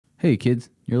Hey kids,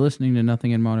 you're listening to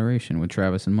Nothing in Moderation with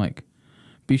Travis and Mike.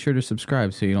 Be sure to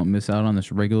subscribe so you don't miss out on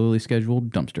this regularly scheduled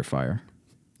dumpster fire.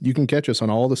 You can catch us on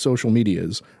all the social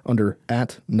medias under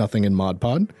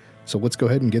 @NothingInModPod. So let's go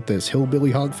ahead and get this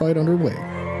hillbilly hog fight underway.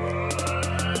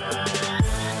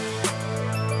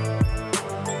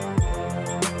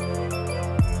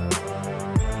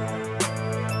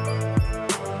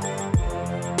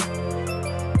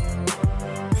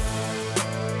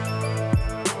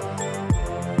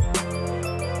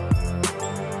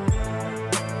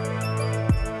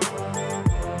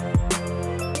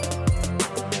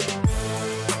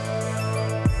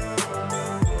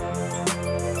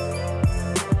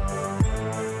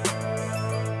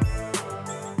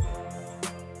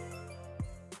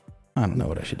 I don't know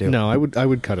what I should do. No, I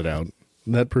would cut it out.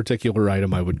 That particular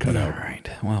item I would cut All out. right.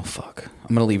 Well, fuck.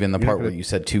 I'm going to leave in the part where you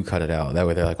said to cut it out. That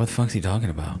way they're like, what the fuck's he talking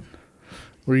about?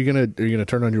 Are you gonna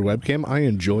turn on your webcam? I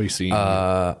enjoy seeing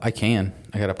I can.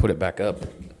 I got to put it back up.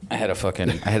 I had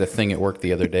a thing at work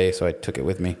the other day, so I took it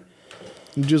with me.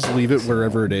 you. Just leave it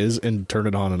wherever it is and turn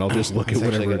it on, and I'll just look at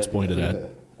whatever it's pointed at.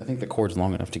 I think the cord's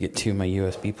long enough to get to my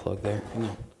USB plug there. Hang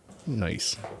on.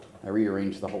 Nice. I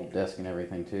rearranged the whole desk and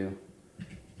everything, too.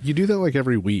 You do that like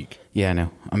every week. Yeah, I know.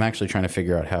 I'm actually trying to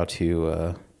figure out how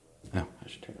to... I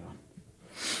should turn it on.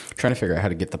 Trying to figure out how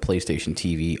to get the PlayStation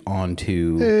TV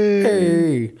onto...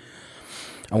 Hey!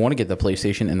 I want to get the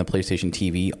PlayStation and the PlayStation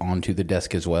TV onto the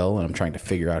desk as well, and I'm trying to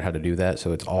figure out how to do that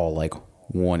so it's all, like,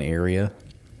 one area.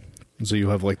 So you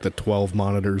have like the 12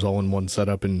 monitors all in one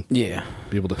setup and Yeah.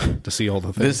 be able to see all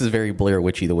the things. This is very Blair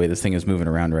Witchy, the way this thing is moving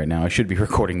around right now. I should be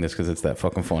recording this because it's that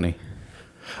fucking funny.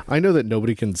 I know that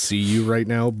nobody can see you right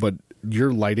now, but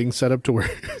your lighting setup to where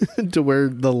to where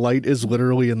the light is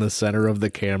literally in the center of the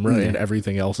camera and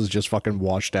everything else is just fucking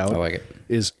washed out. I like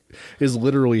it. Is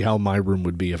literally how my room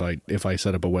would be if I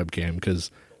set up a webcam, because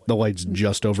the light's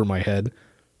just over my head.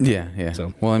 Yeah, yeah.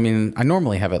 So- Well, I mean, I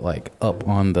normally have it like up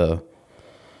on the,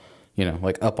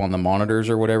 like up on the monitors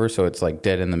or whatever, so it's like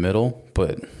dead in the middle.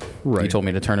 But Right. you told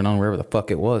me to turn it on wherever the fuck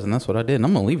it was, and that's what I did. And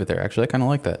I'm gonna leave it there. Actually, I kind of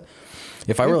like that.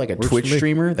 If I were like a works Twitch for me.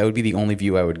 streamer, that would be the only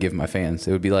view I would give my fans.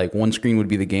 It would be like one screen would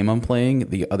be the game I'm playing,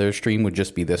 the other stream would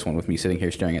just be this one with me sitting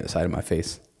here staring at the side of my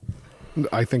face.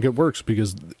 I think it works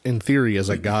because, in theory, as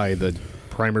a guy, the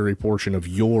primary portion of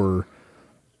your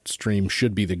stream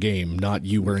should be the game, not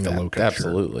you wearing a low cut shirt.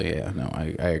 Absolutely, yeah. No,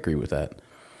 I agree with that.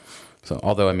 So,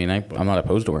 although I mean, I'm not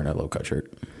opposed to wearing a low cut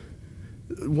shirt.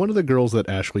 One of the girls that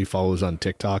Ashley follows on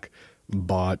TikTok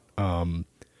bought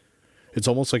it's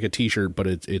almost like a t-shirt, but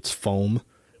it's foam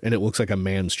and it looks like a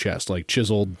man's chest, like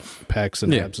chiseled pecs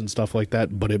and abs and stuff like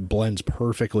that, but it blends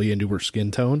perfectly into her skin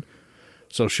tone.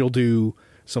 So she'll do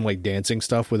some like dancing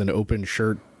stuff with an open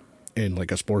shirt and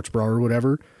like a sports bra or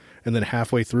whatever, and then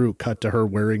halfway through cut to her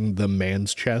wearing the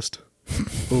man's chest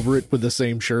over it with the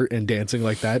same shirt and dancing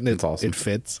like that, and it's awesome. It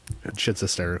fits. Shit's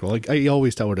hysterical. Like, I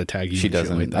always tell her to tag you. She and shit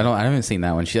doesn't. like that. I haven't seen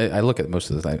that one. I look at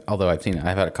most of the time. Although I've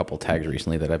had a couple tags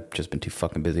recently that I've just been too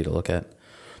fucking busy to look at.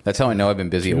 That's how I know I've been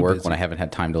busy at work, when I haven't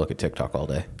had time to look at TikTok all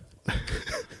day.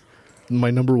 My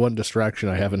number one distraction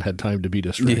I haven't had time to be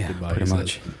distracted by. Pretty is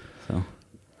much. So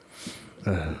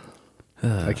that.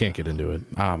 I can't get into it.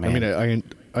 Oh, man. I mean,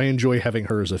 I enjoy having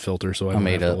her as a filter, so I don't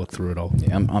have to look through it all.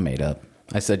 Yeah, I'm made up.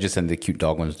 I said just send the cute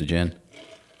dog ones to Jen.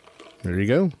 There you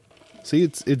go. See,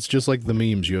 it's just like the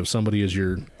memes. You have somebody as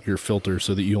your filter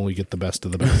so that you only get the best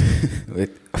of the best.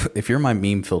 If you're my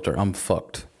meme filter, I'm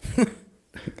fucked.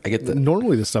 I get the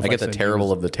Normally the stuff I get the send terrible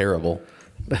you of the terrible.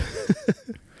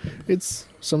 is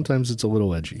sometimes it's a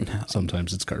little edgy.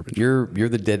 Sometimes it's garbage. You're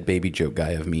the dead baby joke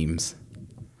guy of memes.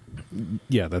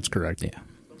 Yeah, that's correct. Yeah.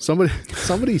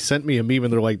 Somebody sent me a meme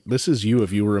and they're like, "This is you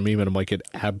if you were a meme," and I'm like, "It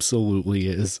absolutely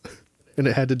is." And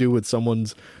it had to do with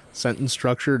someone's sentence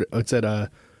structure. It said,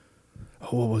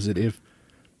 what was it? If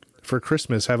for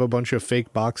Christmas, have a bunch of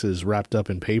fake boxes wrapped up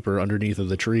in paper underneath of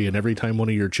the tree, and every time one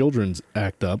of your children's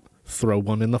act up, throw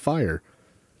one in the fire.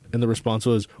 And the response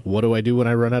was, "What do I do when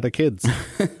I run out of kids?"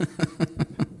 And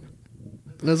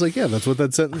I was like, yeah, that's what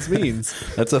that sentence means.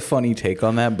 That's a funny take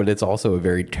on that, but it's also a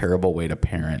very terrible way to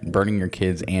parent. Burning your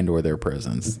kids and or their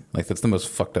presents. Like, that's the most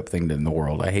fucked up thing in the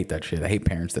world. I hate that shit. I hate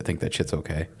parents that think that shit's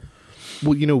okay.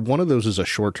 Well, one of those is a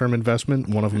short-term investment.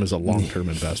 One of them is a long-term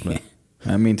investment.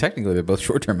 I mean, technically, they're both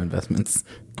short-term investments.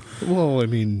 Well, I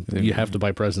mean, you have to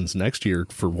buy presents next year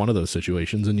for one of those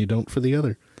situations, and you don't for the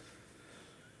other.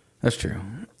 That's true.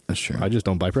 That's true. I just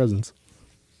don't buy presents.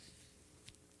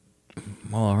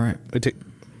 Well, all right. I take.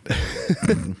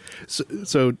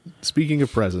 So speaking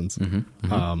of presents,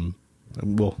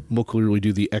 we'll clearly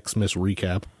do the Xmas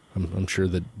recap. I'm sure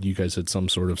that you guys had some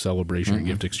sort of celebration or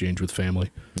gift exchange with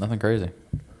family. Nothing crazy.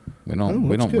 We Oh, don't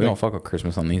that's we good. don't fuck with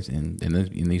Christmas on these in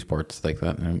these parts like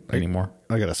that anymore.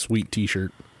 I got a sweet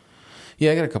T-shirt.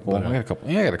 Yeah, I got a couple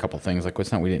things. Like,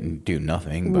 it's not we didn't do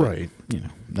nothing, but Right. you know,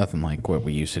 nothing like what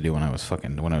we used to do when I was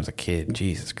a kid.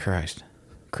 Jesus Christ,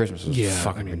 Christmas was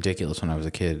fucking ridiculous when I was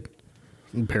a kid.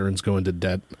 Parents go into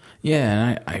debt.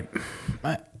 Yeah, and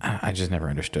I just never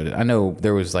understood it. I know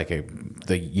there was like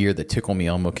the year that Tickle Me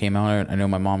Elmo came out. I know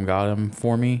my mom got one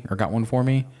for me,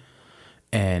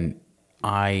 and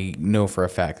I know for a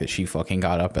fact that she fucking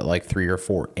got up at like 3 or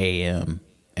 4 a.m.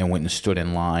 and went and stood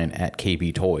in line at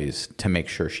KB Toys to make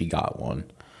sure she got one.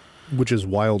 Which is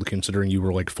wild considering you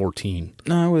were like 14.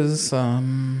 No, I was I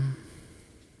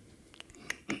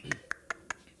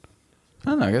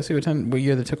don't know. I guess what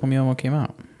year the Tickle Me Elmo came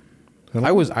out.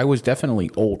 I was definitely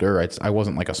older. I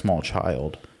wasn't like a small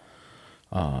child.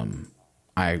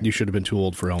 You should have been too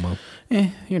old for Elmo.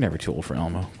 You're never too old for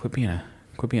Elmo. Quit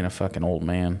being a fucking old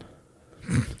man.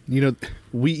 You know,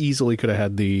 we easily could have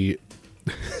had the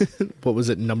what was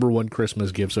it, #1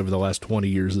 Christmas gifts over the last 20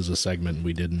 years as a segment, and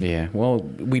we didn't. Yeah, well,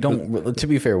 we don't. To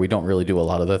be fair, we don't really do a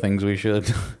lot of the things we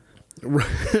should.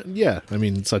 Yeah, I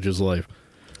mean, such is life.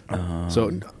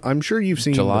 So I'm sure you've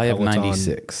seen July the of Peloton.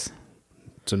 '96.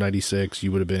 So 96,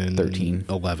 you would have been 13.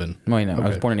 11. Wait, no, I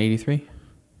was Okay. born in '83.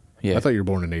 Yeah, I thought you were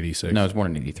born in 86. no, I was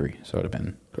born in '83, so it would have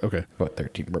been Okay.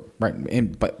 13.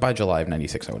 Right, but by July of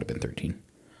 '96, I would have been 13.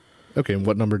 Okay, and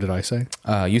what number did I say?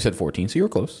 You said 14, so you were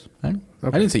close. I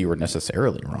didn't say you were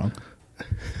necessarily wrong.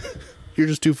 You're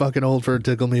just too fucking old for a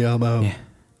Tickle Me Elmo. Yeah.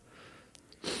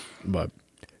 But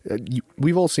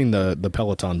we've all seen the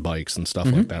Peloton bikes and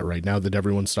stuff like that, right? Now that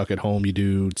everyone's stuck at home, you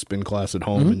do spin class at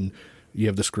home and you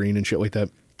have the screen and shit like that.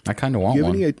 I kind of want Do you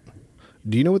have one.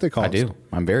 do you know what they cost? I do.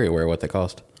 I'm very aware of what they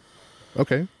cost.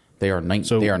 Okay. They are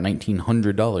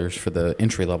 $1,900 for the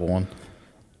entry level one.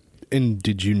 And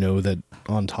did you know that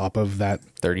on top of that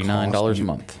 $39 cost, a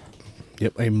month.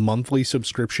 Yep, a monthly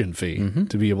subscription fee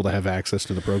to be able to have access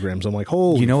to the programs. I'm like,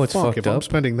 holy You know what's fuck, fucked if I'm up?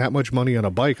 spending that much money on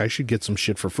a bike, I should get some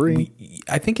shit for free.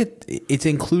 I think it's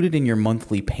included in your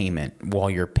monthly payment while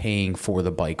you're paying for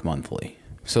the bike monthly.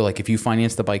 So, like, if you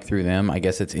finance the bike through them, I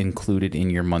guess it's included in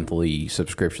your monthly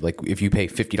subscription. Like, if you pay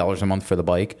 $50 a month for the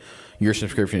bike, your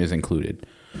subscription is included.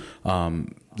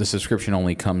 The subscription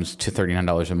only comes to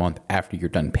 $39 a month after you're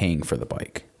done paying for the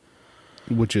bike.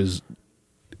 Which is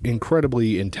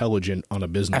incredibly intelligent on a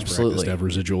business practice Absolutely. to have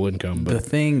residual income. But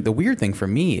The weird thing for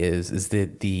me is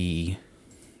that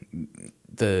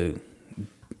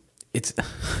it's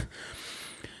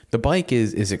the bike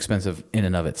is expensive in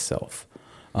and of itself,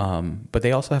 but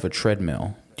they also have a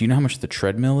treadmill. Do you know how much the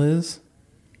treadmill is?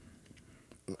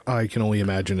 I can only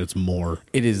imagine it's more.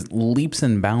 It is leaps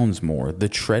and bounds more. The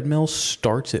treadmill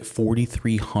starts at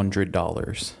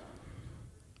 $4,300.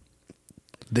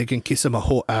 They can kiss him a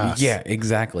whole ass. Yeah,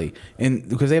 exactly. And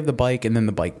because they have the bike and then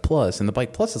the bike plus, and the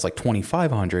bike plus is like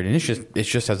 $2,500, and it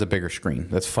just has a bigger screen.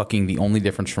 That's fucking the only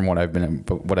difference from what I've been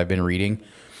reading.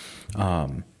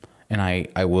 And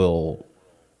I've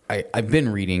been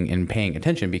reading and paying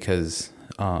attention because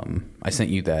I sent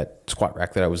you that squat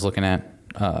rack that I was looking at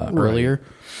earlier.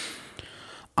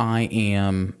 I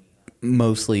am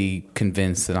mostly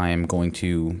convinced that I am going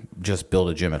to just build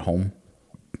a gym at home.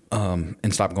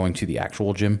 And stop going to the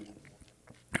actual gym,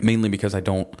 mainly because I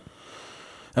don't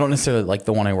necessarily like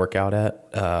the one I work out at.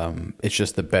 It's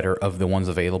just the better of the ones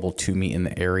available to me in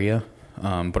the area.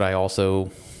 But I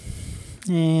also,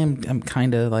 I'm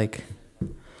kind of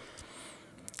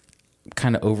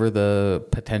over the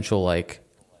potential, like,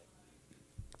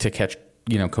 to catch,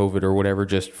 COVID or whatever,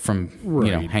 just from,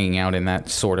 hanging out in that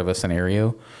sort of a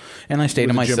scenario. And I stay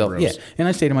to myself. Yeah. And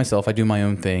I stay to myself. I do my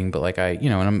own thing, but like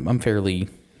and I'm fairly,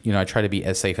 I try to be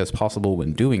as safe as possible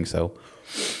when doing so,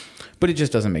 but it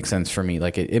just doesn't make sense for me.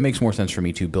 Like it makes more sense for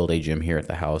me to build a gym here at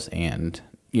the house and,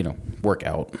 work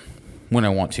out when I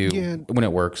want to, when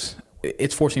it works.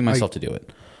 It's forcing myself to do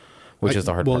it, which is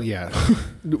the hard part. Well, yeah.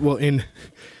 Well,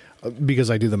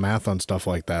 because I do the math on stuff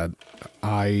like that,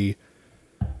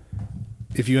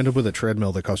 if you end up with a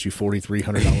treadmill that costs you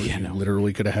 $4,300, you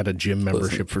literally could have had a gym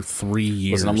membership for 3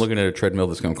 years. Listen, I'm looking at a treadmill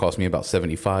that's going to cost me about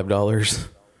 $75.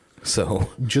 So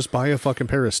just buy a fucking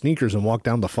pair of sneakers and walk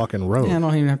down the fucking road. Yeah, I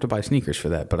don't even have to buy sneakers for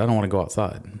that, but I don't want to go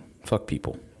outside. Fuck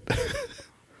people.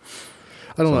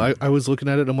 I don't know. I was looking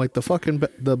at it. I'm like,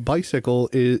 the bicycle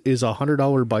is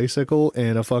 $100 bicycle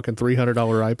and a fucking $300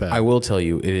 iPad. I will tell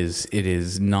you, it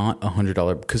is not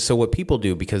 $100 because so what people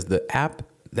do, because the app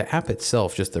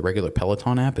itself, just the regular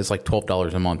Peloton app, is like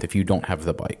 $12 a month if you don't have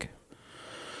the bike.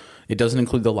 It doesn't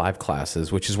include the live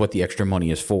classes, which is what the extra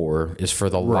money is for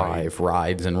the live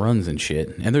rides and runs and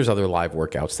shit. And there's other live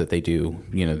workouts that they do.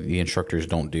 You know, the instructors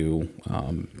don't do,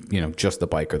 just the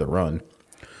bike or the run.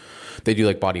 They do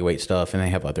like body weight stuff, and they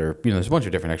have other, there's a bunch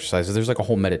of different exercises. There's like a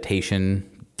whole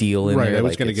meditation deal in there. Right, I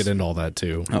was going to get into all that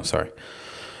too. Oh, sorry.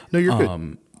 No, you're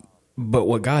good. But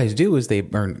what guys do is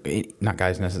not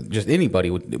guys necessarily, just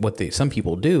anybody. Some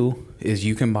people do is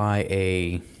you can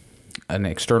buy an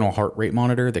external heart rate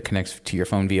monitor that connects to your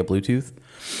phone via Bluetooth,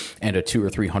 and a $200 or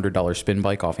 $300 spin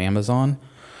bike off Amazon,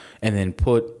 and then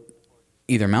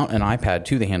mount an iPad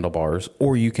to the handlebars,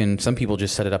 or some people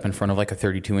just set it up in front of like a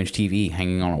 32-inch TV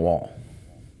hanging on a wall,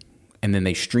 and then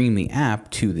they stream the app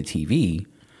to the TV.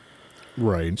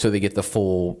 Right. So they get the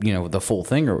full, the full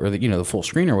thing or the full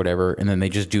screen or whatever, and then they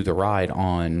just do the ride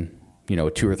on, a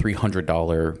 $200 or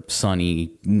 $300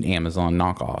 Sunny Amazon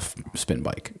knockoff spin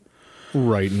bike.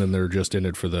 Right, and then they're just in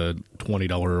it for the $20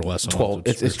 or less. It's 12.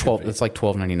 It's like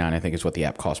 $12.99. I think is what the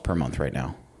app costs per month right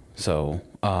now. So,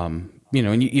 and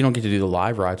you don't get to do the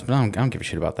live rides, but I don't give a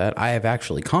shit about that. I have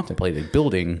actually contemplated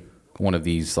building one of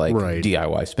these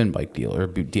DIY spin bike deal or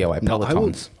DIY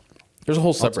Pelotons. There's a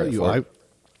whole subreddit for it.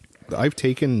 I've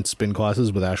taken spin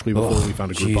classes with Ashley before we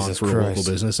found a Groupon for a local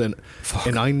business, and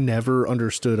I never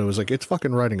understood. I was like, it's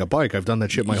fucking riding a bike. I've done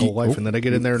that shit my whole life, and then I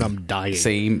get in there and I'm dying.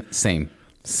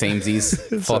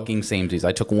 Samesies, fucking samesies.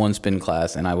 I took one spin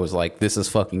class and I was like, this is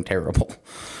fucking terrible.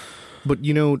 But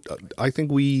I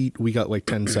think we got like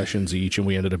 10 sessions each, and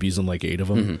we ended up using like 8 of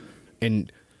them. Mm-hmm. And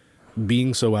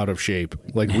being so out of shape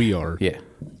like we are, yeah,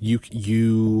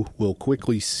 you will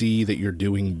quickly see that you're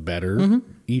doing better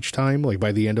each time. Like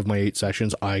by the end of my 8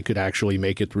 sessions, I could actually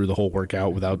make it through the whole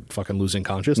workout without fucking losing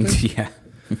consciousness. Yeah.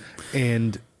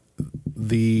 And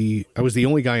I was the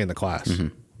only guy in the class,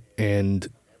 and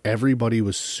everybody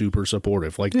was super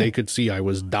supportive. Like they could see I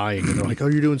was dying, and they're like, "Oh,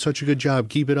 you're doing such a good job.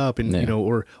 Keep it up." And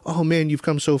or, "Oh man, you've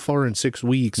come so far in 6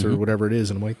 weeks," or whatever it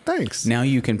is. And I'm like, "Thanks." Now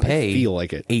you can pay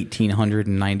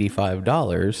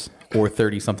 $1,895 or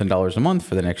 $30-something a month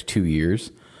for the next 2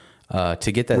 years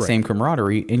to get that same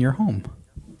camaraderie in your home.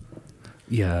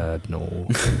 Yeah, no.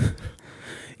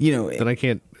 Then I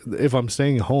can't. If I'm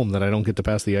staying home, then I don't get to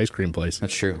pass the ice cream place.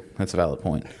 That's true. That's a valid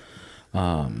point.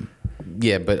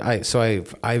 Yeah, but I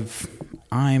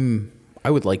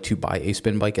would like to buy a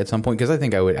spin bike at some point, because I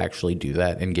think I would actually do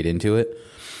that and get into it.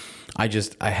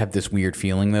 I have this weird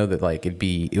feeling though that like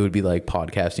it would be like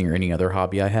podcasting or any other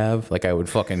hobby I have. Like I would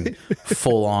fucking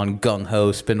full on gung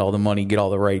ho, spend all the money, get all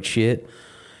the right shit,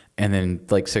 and then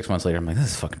like 6 months later, I'm like,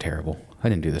 this is fucking terrible. I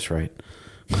didn't do this right.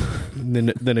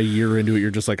 Then a year into it, you're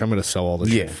just like, I'm going to sell all this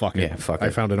shit. Fuck it. I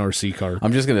found an RC car.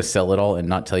 I'm just going to sell it all and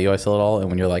not tell you I sell it all. And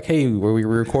when you're like, hey, were we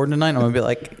recording tonight? I'm going to be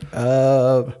like,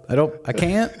 I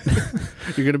can't.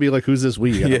 You're going to be like, who's this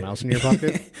we? You got a mouse in your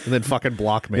pocket? And then fucking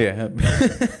block me. Yeah.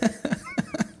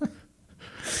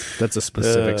 That's a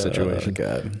specific situation.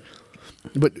 God.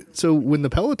 But so when the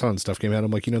Peloton stuff came out,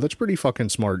 I'm like, that's pretty fucking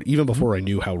smart. Even before I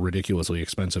knew how ridiculously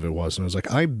expensive it was. And I was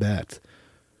like, I bet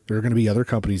there are going to be other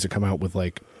companies that come out with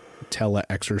like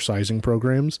tele-exercising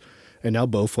programs, and now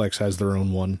Bowflex has their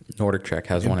own one. Nordic Trek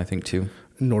has one, I think, too.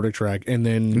 Nordic Trek, and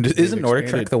then isn't Nordic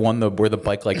Trek the one where the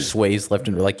bike like sways left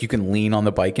and like you can lean on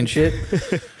the bike and shit?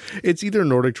 It's either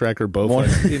Nordic Trek or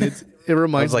Bowflex. And it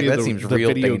reminds me of the real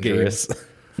video dangerous. Games.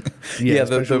 Yeah,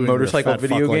 the motorcycle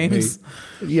video games.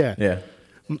 Yeah.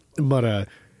 But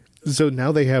so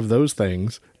now they have those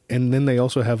things. And then they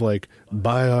also have like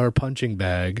buy our punching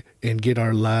bag and get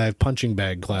our live punching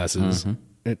bag classes.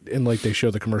 And like they show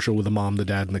the commercial with the mom, the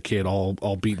dad, and the kid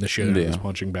all beating the shit out of this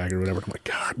punching bag or whatever. I'm like,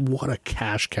 God, what a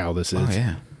cash cow this is. Oh,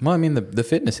 yeah. Well, I mean, the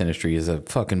fitness industry is a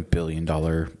fucking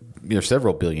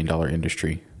several $billion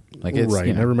industry. Like it's,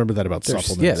 right. I remember that about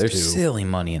supplements. Yeah, there's silly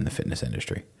money in the fitness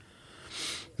industry.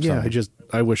 Yeah,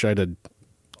 I wish I'd have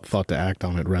thought to act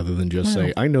on it rather than just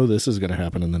say, I know this is going to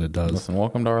happen, and then it does. Listen,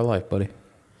 welcome to our life, buddy.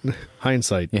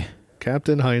 Hindsight. Yeah.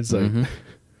 Captain Hindsight.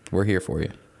 We're here for you.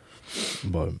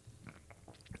 But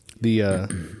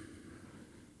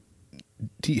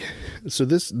so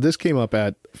this came up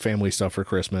at Family Stuff for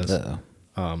Christmas.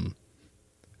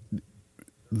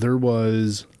 There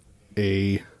was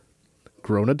a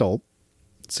grown adult,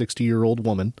 60-year-old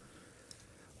woman,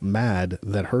 mad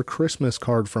that her Christmas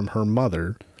card from her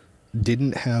mother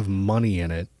didn't have money in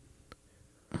it,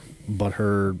 but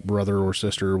her brother or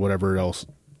sister or whatever else,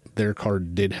 their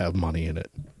card did have money in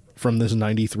it from this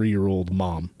 93-year-old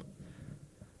mom.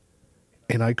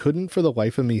 And I couldn't for the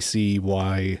life of me see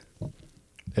why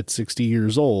at 60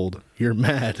 years old you're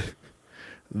mad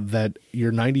that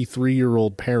your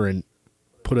 93-year-old parent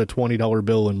put a $20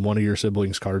 bill in one of your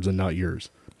siblings' cards and not yours.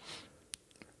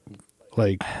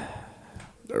 Like,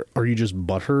 are you just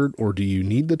butthurt, or do you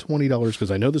need the $20?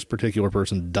 Because I know this particular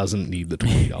person doesn't need the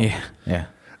 $20. Yeah.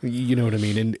 You know what I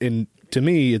mean? And to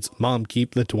me, it's, Mom,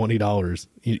 keep the $20.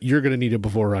 You're going to need it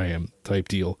before I am, type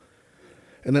deal.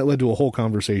 And that led to a whole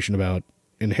conversation about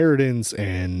inheritance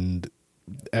and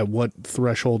at what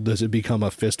threshold does it become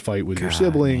a fist fight with your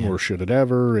sibling, or should it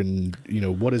ever? And,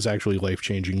 what is actually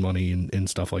life-changing money and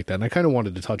stuff like that. And I kind of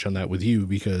wanted to touch on that with you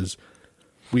because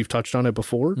we've touched on it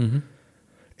before. Mm-hmm.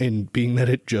 And being that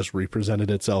it just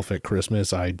represented itself at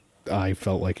Christmas, I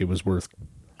felt like it was worth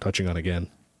touching on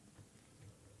again.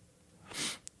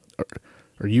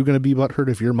 Are you going to be butthurt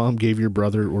if your mom gave your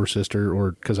brother or sister,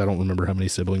 or because I don't remember how many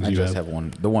siblings you have? I just have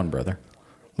one brother.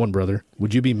 One brother.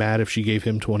 Would you be mad if she gave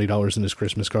him $20 in his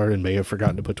Christmas card and may have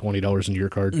forgotten to put $20 into your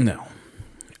card? No.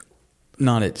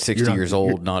 Not at 60 years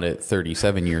old, not at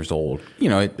 37 years old.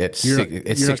 At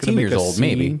 16 years old,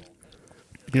 maybe.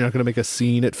 You're not going to make a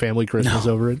scene at family Christmas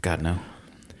over it? God, no.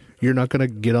 You're not going to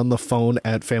get on the phone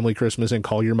at family Christmas and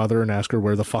call your mother and ask her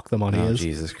where the fuck the money is?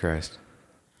 Jesus Christ.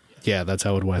 Yeah, that's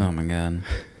how it went. Oh, my God.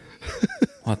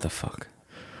 What the fuck?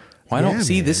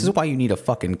 This is why you need a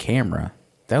fucking camera.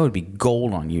 That would be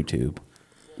gold on YouTube.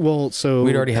 Well, so...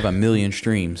 We'd already have 1 million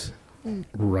streams.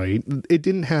 Right. It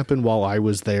didn't happen while I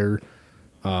was there.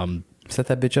 Set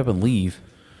that bitch up and leave.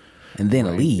 And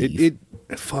then leave. It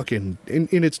fucking... And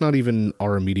it's not even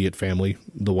our immediate family,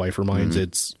 the wife or mine's.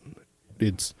 Mm-hmm.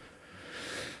 It's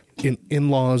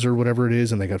in-laws or whatever it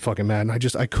is, and they got fucking mad.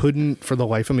 And I couldn't, for the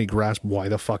life of me, grasp why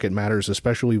the fuck it matters,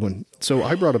 especially when... So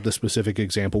I brought up the specific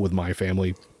example with my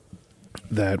family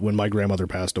that when my grandmother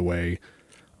passed away...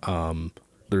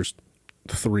 there's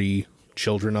 3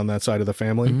 children on that side of the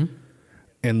family. Mm-hmm.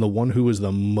 And the one who was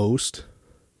the most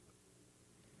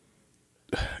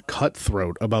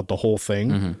cutthroat about the whole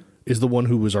thing is the one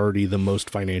who was already the most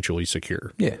financially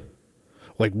secure. Yeah.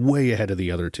 Like way ahead of the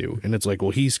other 2. And it's like,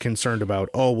 well, he's concerned about,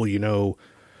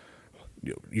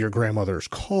 your grandmother's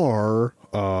car,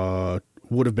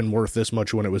 would have been worth this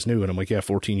much when it was new. And I'm like, yeah,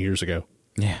 14 years ago.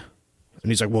 Yeah.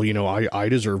 And he's like, well, I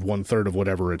deserve 1/3 of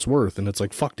whatever it's worth. And it's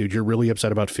like, fuck, dude, you're really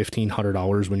upset about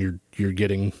 $1,500 when you're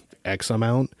getting X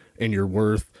amount and you're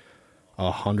worth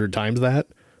 100 times that.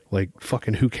 Like,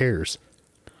 fucking who cares?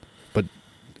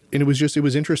 And it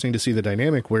was interesting to see the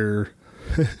dynamic where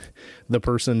the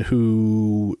person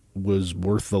who was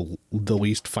worth the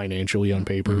least financially on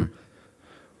paper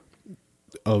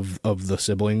of the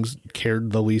siblings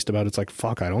cared the least about. It's like,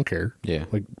 fuck, I don't care. Yeah.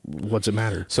 Like, what's it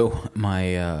matter? So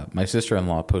my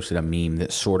sister-in-law posted a meme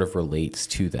that sort of relates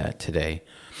to that today.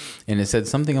 And it said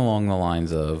something along the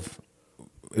lines of,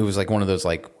 it was like one of those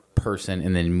like person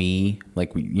and then me,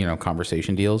 like,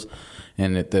 conversation deals.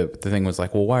 And the thing was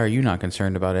like, well, why are you not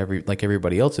concerned about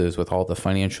everybody else is with all the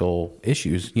financial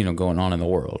issues, going on in the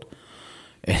world?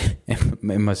 And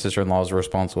my sister-in-law's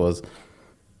response was,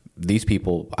 these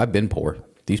people, I've been poor.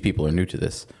 These people are new to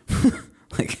this.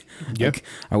 like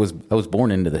I was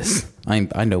born into this.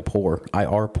 I know poor. I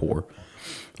are poor.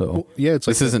 So well, yeah, it's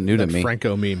like this isn't new to me.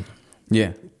 Franco meme.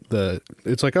 Yeah.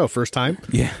 It's like, oh, first time.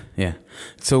 Yeah. Yeah.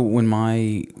 So when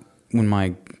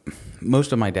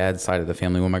most of my dad's side of the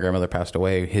family, when my grandmother passed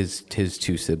away, his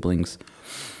 2 siblings,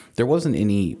 there wasn't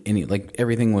any like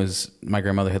everything was, my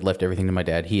grandmother had left everything to my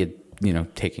dad. He had,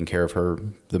 taken care of her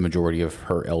the majority of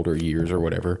her elder years or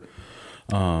whatever.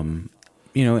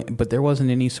 But there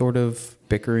wasn't any sort of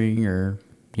bickering or,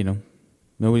 none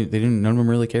of them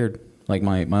really cared. Like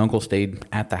my uncle stayed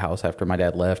at the house after my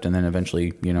dad left, and then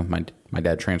eventually, my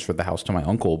dad transferred the house to my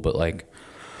uncle, but like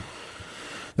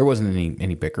there wasn't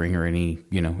any bickering or any,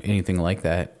 anything like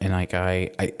that. And like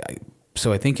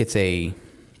so I think it's a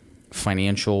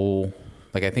financial,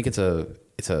 like I think it's a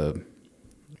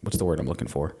what's the word I'm looking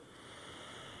for?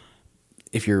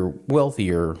 If you're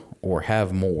wealthier or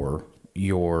have more,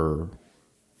 you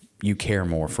care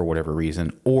more for whatever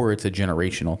reason, or it's a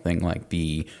generational thing, like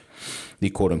the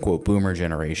quote unquote boomer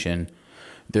generation.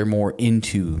 They're more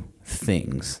into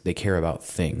things. They care about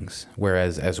things.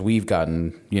 Whereas as we've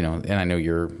gotten, and I know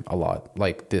you're a lot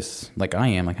like this, like I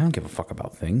am, like I don't give a fuck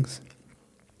about things.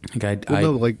 Like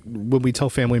like when we tell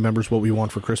family members what we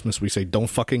want for Christmas, we say, don't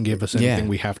fucking give us anything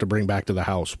we have to bring back to the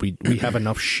house. We have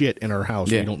enough shit in our house.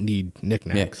 We don't need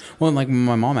knickknacks. Yeah. Well, like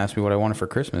my mom asked me what I wanted for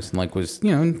Christmas, and like was,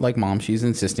 like mom, she's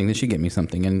insisting that she get me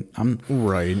something, and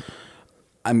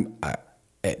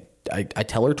I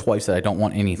tell her twice that I don't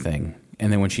want anything.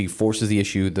 And then when she forces the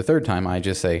issue the third time, I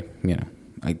just say,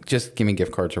 like, just give me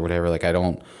gift cards or whatever. Like, I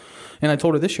don't. And I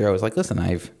told her this year, I was like, listen,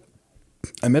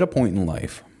 I'm at a point in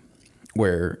life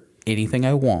where anything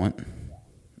I want,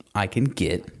 I can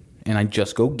get, and I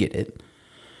just go get it.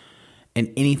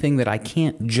 And anything that I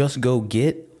can't just go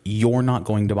get, you're not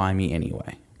going to buy me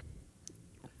anyway.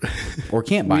 Or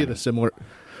can't buy me.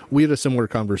 We had a similar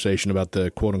conversation about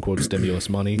the quote unquote stimulus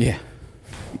money. Yeah.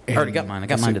 I already got mine. I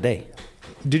got mine today.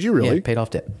 Did you really? Yeah, paid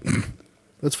off debt.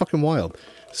 That's fucking wild.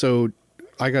 So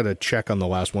I got a check on the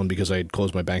last one because I had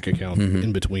closed my bank account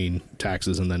in between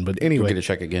taxes and then. But anyway, Get a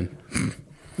check again.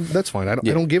 That's fine. I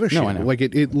don't give a shit. No, I know. Like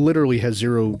it literally has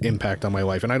zero impact on my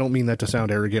life, and I don't mean that to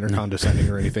sound arrogant or condescending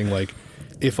or anything. Like,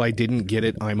 if I didn't get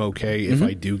it, I'm okay. If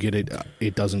I do get it,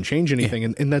 it doesn't change anything.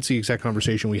 Yeah. And that's the exact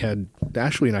conversation we had.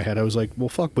 Ashley and I had. I was like, well,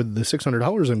 fuck, with the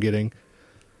 $600 I'm getting,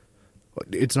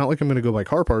 it's not like I'm going to go buy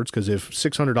car parts, because if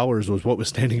 $600 was what was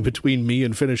standing between me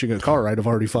and finishing a car, I'd have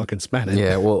already fucking spent it.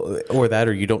 Yeah, well, or that,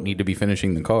 or you don't need to be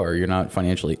finishing the car. You're not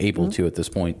financially able to at this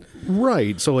point.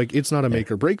 Right. So, like, it's not a make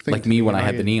or break thing. Like me when I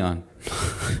had the Neon.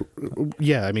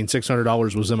 Yeah, I mean,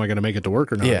 $600 was, am I going to make it to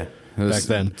work or not? Yeah. Back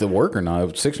then. The work or not.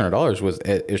 $600 was,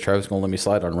 is Travis going to let me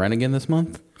slide on rent again this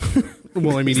month?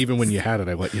 Well, I mean, even when you had it,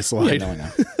 I let you slide. Yeah,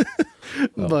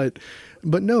 no, I know.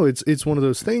 But no, it's one of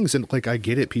those things, and like I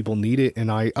get it, people need it,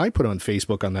 and I put on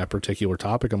Facebook on that particular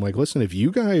topic. I'm like, listen, if you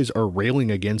guys are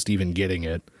railing against even getting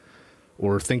it,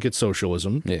 or think it's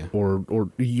socialism,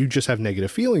 or you just have negative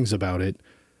feelings about it,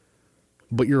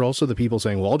 but you're also the people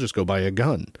saying, well, I'll just go buy a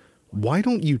gun. Why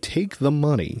don't you take the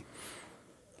money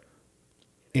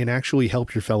and actually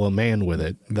help your fellow man with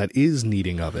it that is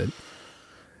needing of it?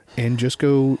 And just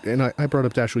go, and I brought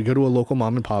up to Ashley, go to a local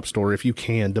mom and pop store if you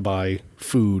can to buy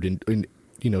food and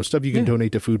you know, stuff you can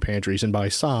donate to food pantries, and buy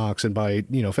socks and buy,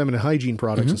 you know, feminine hygiene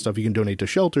products and stuff you can donate to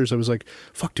shelters. I was like,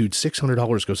 fuck, dude,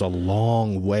 $600 goes a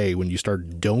long way when you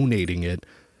start donating it.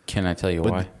 Can I tell you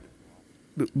why?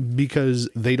 Because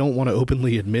they don't want to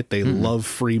openly admit they love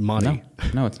free money.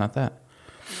 No, it's not that.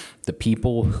 The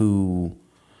people who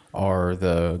are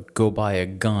the go buy a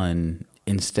gun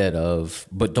instead of,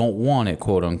 but don't want it,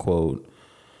 quote unquote,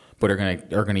 but are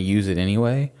gonna use it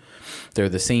anyway. They're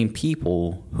the same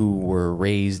people who were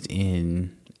raised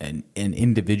in an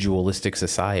individualistic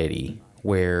society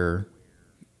where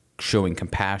showing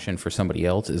compassion for somebody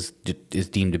else is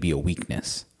deemed to be a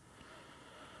weakness.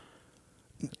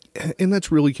 And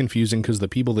that's really confusing, because the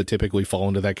people that typically fall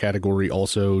into that category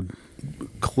also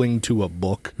cling to a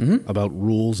book about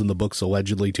rules, and the book's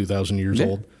allegedly 2,000 years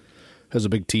old. Has a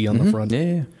big T on the front.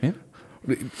 Yeah.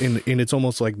 And it's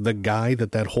almost like the guy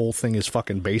that whole thing is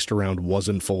fucking based around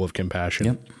wasn't full of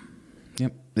compassion.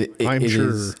 Yep. I'm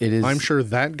sure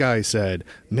that guy said,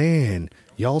 man,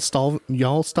 y'all starving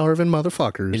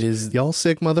motherfuckers. It is, y'all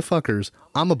sick motherfuckers.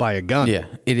 I'm gonna buy a gun. Yeah.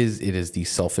 It is the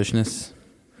selfishness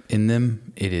in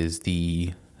them. It is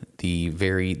the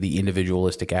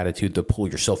individualistic attitude, the pull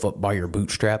yourself up by your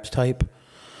bootstraps type.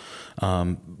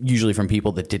 Usually from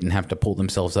people that didn't have to pull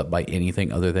themselves up by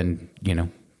anything other than, you know,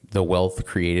 the wealth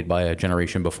created by a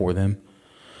generation before them.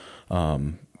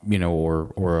 You know,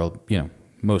 or you know,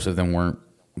 most of them weren't,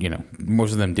 you know,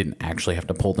 most of them didn't actually have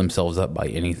to pull themselves up by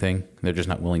anything. They're just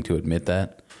not willing to admit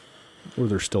that. Or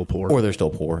they're still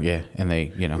poor. Yeah. And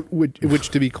they, you know. Which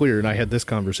to be clear, and I had this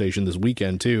conversation this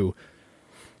weekend too,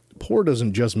 poor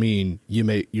doesn't just mean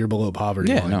you're below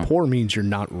poverty line. No. Poor means you're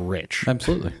not rich.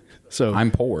 Absolutely. So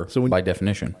I'm poor by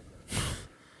definition.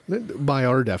 By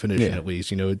our definition, at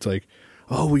least, you know, it's like,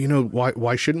 oh, well, you know,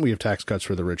 why shouldn't we have tax cuts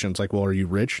for the rich? And it's like, well, are you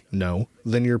rich? No.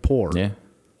 Then you're poor. Yeah.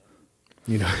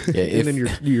 You know, and then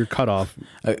your cutoff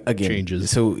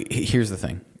changes. So here's the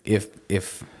thing: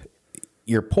 if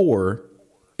you're poor,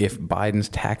 if Biden's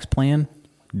tax plan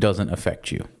doesn't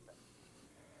affect you,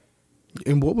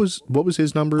 and what was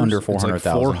his number? Under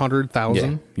 400,000.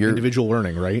 400,000 individual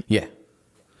earning, right? Yeah.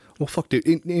 Well, fuck,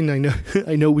 dude. And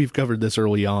I know we've covered this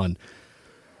early on.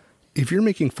 If you're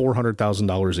making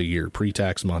 $400,000 a year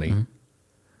pre-tax money,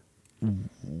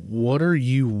 what are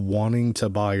you wanting to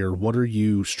buy, or what are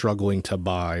you struggling to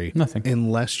buy? Nothing.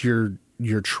 Unless you're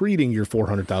treating your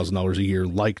 $400,000 a year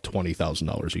like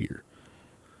 $20,000 a year.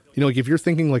 You know, like if you're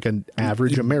thinking like an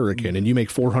average American and you make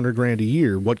 $400,000 a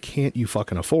year, what can't you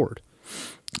fucking afford?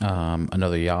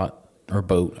 Another yacht or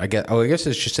boat. I guess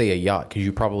it's just say a yacht, because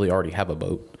you probably already have a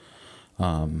boat.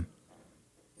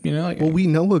 You know, well, we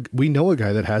know a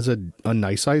guy that has a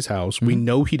nice size house. We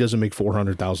know he doesn't make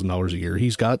 $400,000 a year.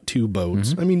 He's got 2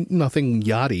 boats. I mean, nothing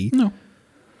yachty. No,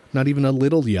 not even a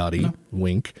little yachty. No.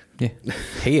 Wink. Yeah.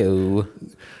 Heyo.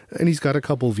 And he's got a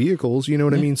couple vehicles. You know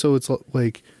what I mean? So it's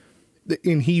like,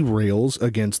 and he rails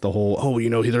against the whole, oh,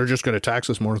 you know, they're just going to tax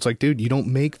us more. It's like, dude, you don't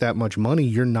make that much money.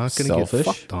 You're not going to get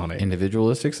fucked on it.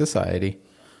 Individualistic society,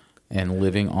 and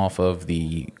living off of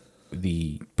the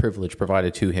privilege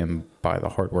provided to him by the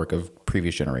hard work of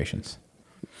previous generations.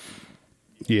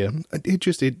 Yeah,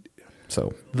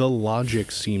 So the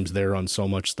logic seems there on so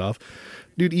much stuff.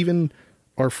 Dude, even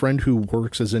our friend who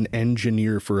works as an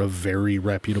engineer for a very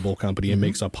reputable company and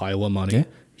makes a pile of money,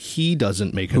 he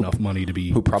doesn't make enough money to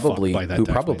be who probably fucked by that who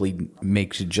tax man. probably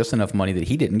makes just enough money that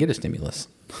he didn't get a stimulus.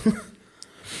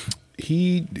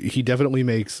 He definitely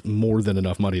makes more than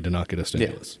enough money to not get a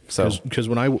stimulus. So- because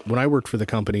when I worked for the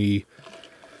company,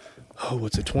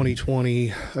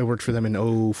 2020, I worked for them in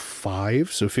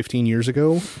 2005, so 15 years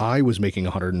ago, I was making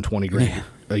 120 grand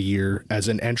a year as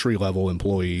an entry level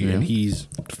employee, and he's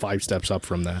 5 steps up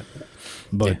from that.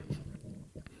 But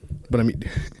but I mean,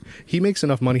 he makes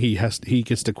enough money he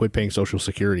gets to quit paying Social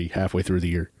Security halfway through the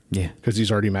year. Yeah. Because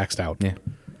he's already maxed out. Yeah.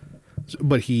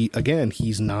 But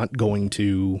he's not going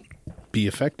to be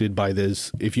affected by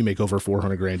this if you make over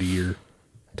 400 grand a year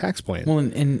tax plan. Well,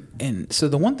 and so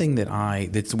the one thing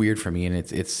that's weird for me, and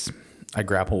it's I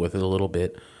grapple with it a little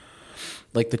bit,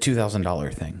 like the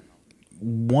 $2,000 thing.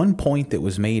 One point that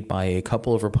was made by a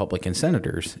couple of Republican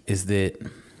senators is that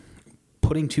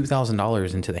putting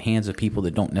 $2,000 into the hands of people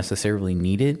that don't necessarily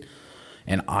need it,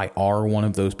 and I are one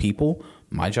of those people.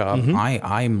 My job,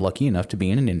 I'm lucky enough to be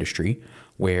in an industry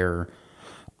where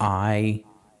I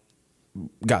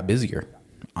got busier.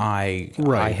 I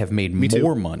have made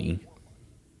more money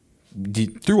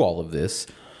through all of this.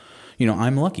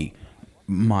 I'm lucky.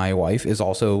 My wife is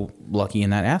also lucky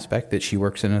in that aspect that she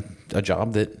works in a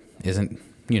job that isn't,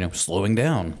 slowing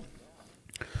down.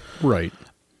 Right.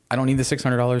 I don't need the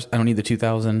 $600. I don't need the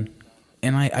 $2,000.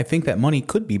 And I think that money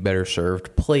could be better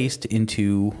served placed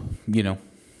into,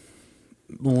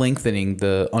 lengthening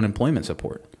the unemployment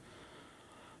support,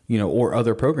 or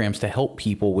other programs to help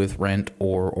people with rent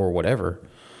or whatever.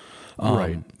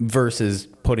 Right. Versus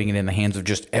putting it in the hands of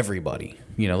just everybody.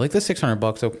 Like the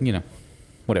 $600, so,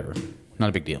 whatever. Not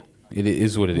a big deal. It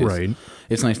is what it is. Right.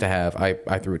 It's nice to have.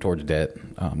 I threw it towards debt.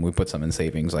 We put some in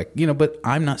savings, but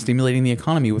I'm not stimulating the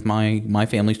economy with my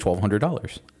family's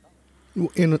 $1,200.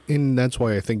 And that's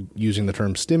why I think using the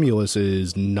term stimulus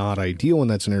is not ideal in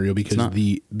that scenario, because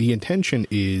the intention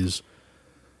is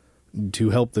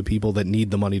to help the people that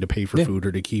need the money to pay for food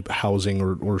or to keep housing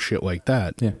or shit like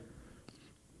that. Yeah.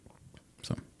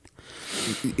 So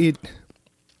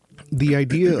the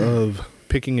idea of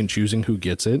picking and choosing who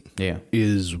gets it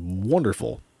is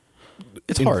wonderful.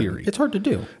 It's in hard. theory. It's hard to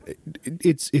do.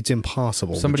 It's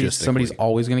impossible. Somebody's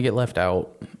always going to get left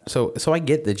out. So I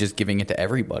get that just giving it to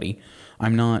everybody.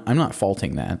 I'm not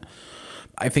faulting that.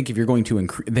 I think if you're going to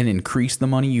then increase the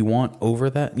money you want over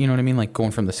that, you know what I mean? Like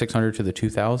going from the 600 to the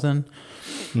 2,000,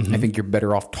 I think you're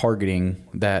better off targeting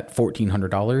that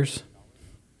 $1,400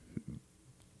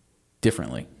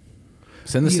 differently.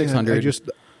 Send the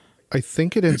 600. I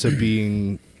think it ends up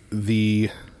being the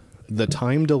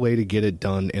time delay to get it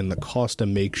done and the cost to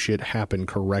make shit happen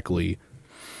correctly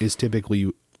is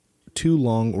typically too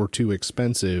long or too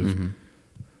expensive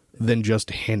than just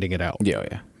handing it out.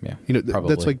 Yeah.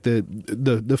 That's like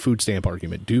the food stamp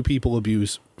argument. Do people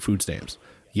abuse food stamps?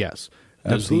 Yes.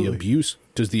 Does the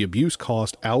abuse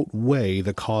cost outweigh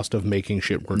the cost of making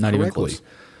shit work Not correctly? even close.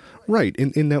 Right.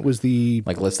 And that was the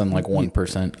less than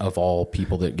 1% of all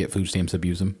people that get food stamps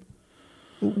abuse them.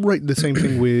 Right. The same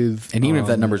thing with, and even if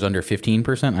that number's under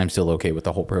 15%, I'm still okay with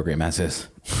the whole program as is.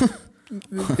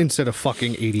 Instead of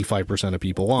fucking 85% of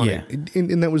people on it.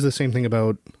 And that was the same thing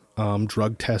about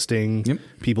drug testing,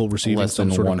 people receiving less than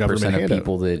some sort of government 1% of handout.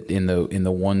 people that in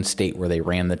the one state where they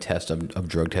ran the test of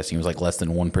drug testing, it was like less than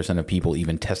 1% of people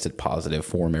even tested positive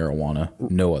for marijuana,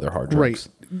 no other hard drugs.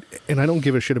 Right. And I don't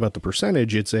give a shit about the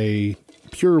percentage. It's a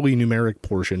purely numeric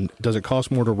portion. Does it cost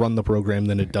more to run the program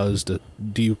than it does to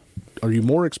are you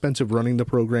more expensive running the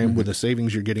program with the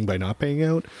savings you're getting by not paying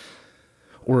out?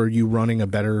 Or are you running a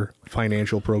better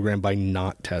financial program by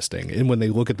not testing? And when they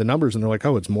look at the numbers and they're like,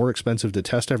 oh, it's more expensive to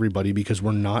test everybody because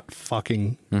we're not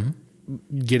fucking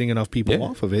getting enough people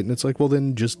off of it. And it's like, well,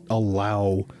 then just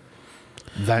allow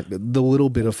the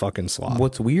little bit of fucking slop.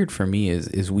 What's weird for me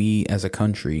is we as a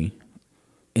country,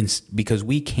 because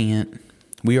we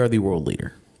are the world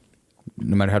leader.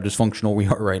 No matter how dysfunctional we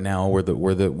are right now,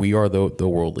 we are the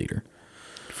world leader.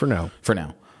 For now.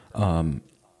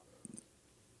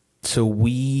 So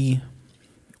we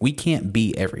can't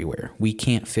be everywhere. We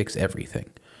can't fix everything.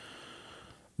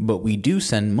 But we do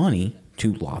send money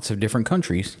to lots of different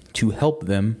countries to help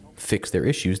them fix their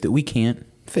issues that we can't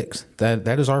fix.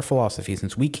 That is our philosophy.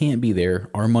 Since we can't be there,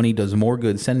 our money does more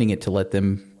good sending it to let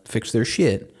them fix their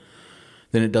shit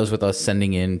than it does with us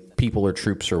sending in people or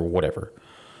troops or whatever.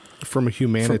 From a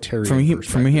humanitarian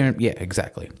perspective. Yeah,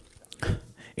 exactly.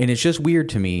 And it's just weird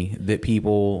to me that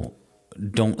people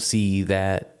don't see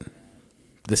that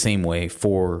the same way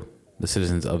for the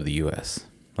citizens of the U.S.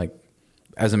 Like,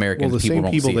 as Americans, Well, the people same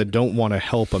don't people see that it. don't want to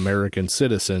help American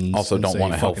citizens Also and don't say,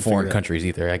 want to help "Fucking foreign figure it out." countries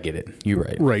either. I get it. You're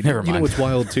right. Right. Never mind. You know what's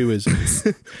wild too is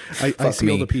I see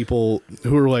all me. the people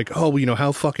who are like, oh, you know,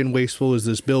 how fucking wasteful is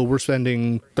this bill? We're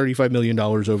spending $35 million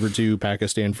over to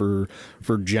Pakistan for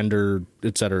gender,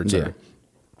 et cetera, et cetera.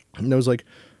 Yeah. And I was like,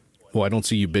 well, I don't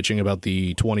see you bitching about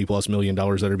the $20+ million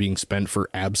that are being spent for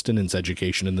abstinence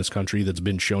education in this country that's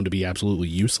been shown to be absolutely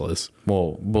useless.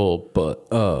 But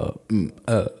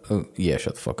yeah,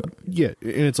 shut the fuck up. Yeah,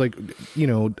 and it's like, you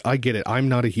know, I get it. I'm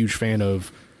not a huge fan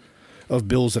of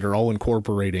bills that are all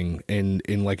incorporating and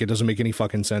like it doesn't make any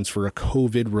fucking sense for a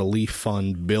COVID relief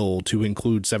fund bill to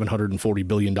include $740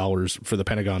 billion for the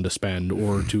Pentagon to spend,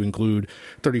 or to include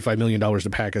 $35 million to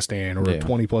Pakistan, or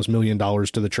 $20+ million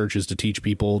to the churches to teach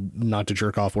people not to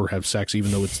jerk off or have sex,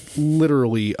 even though it's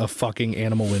literally a fucking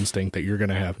animal instinct that you're going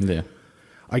to have. Yeah.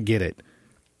 I get it.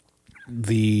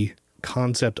 The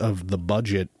concept of the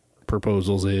budget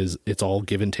proposals is it's all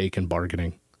give and take and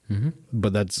bargaining. Mm-hmm.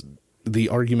 But that's the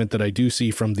argument that I do see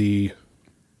from the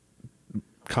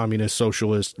communist,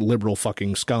 socialist, liberal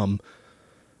fucking scum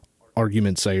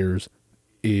argument sayers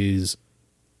is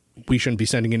we shouldn't be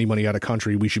sending any money out of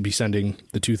country. We should be sending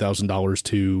the $2,000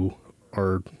 to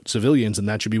our civilians, and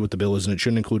that should be what the bill is, and it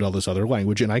shouldn't include all this other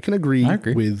language. And I can agree.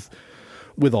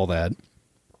 With all that.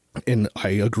 And I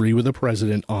agree with the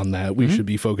president on that. We should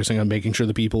be focusing on making sure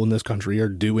the people in this country are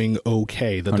doing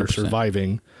okay, that 100%. They're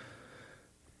surviving.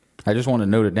 I just want to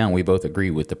note it down. We both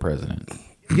agree with the president.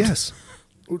 Yes.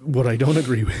 What I don't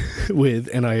agree with,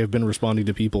 and I have been responding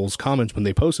to people's comments when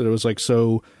they posted it, was like,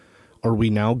 so are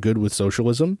we now good with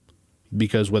socialism?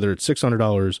 Because whether it's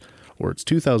 $600 or it's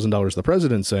 $2,000, the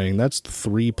president's saying that's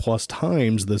 3+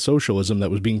 times the socialism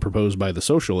that was being proposed by the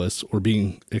socialists or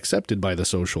being accepted by the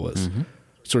socialists. Mm-hmm.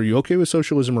 So are you okay with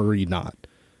socialism or are you not?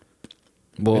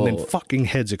 Well, and then fucking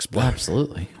heads explode.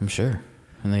 Absolutely. I'm sure.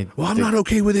 And I'm not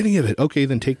okay with any of it. Okay,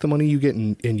 then take the money you get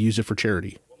and use it for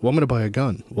charity. Well, I'm going to buy a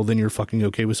gun. Well, then you're fucking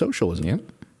okay with socialism. Yep.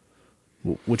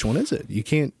 Well, which one is it? You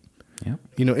can't, yep.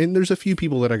 You know, and there's a few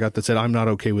people that I got that said, I'm not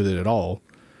okay with it at all.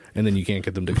 And then you can't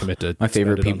get them to commit to my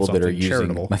favorite people that are using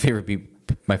charitable. my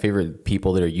favorite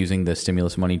people that are using the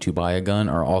stimulus money to buy a gun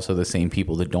are also the same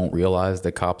people that don't realize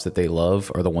the cops that they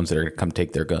love are the ones that are going to come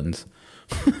take their guns.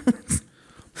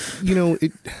 You know,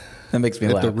 that makes me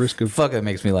laugh. The risk of it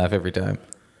makes me laugh every time.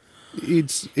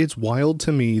 It's wild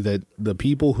to me that the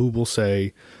people who will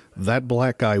say that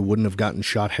black guy wouldn't have gotten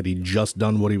shot had he just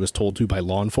done what he was told to by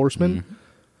law enforcement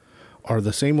are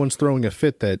the same ones throwing a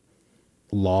fit that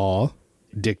law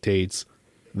dictates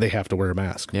they have to wear a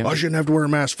mask. Yep. I shouldn't have to wear a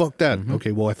mask. Fuck that.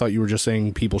 Okay, well, I thought you were just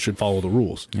saying people should follow the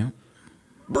rules. Yeah.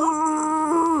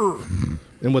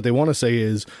 And what they want to say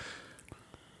is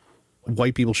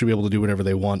white people should be able to do whatever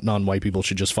they want. Non-white people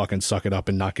should just fucking suck it up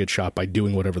and not get shot by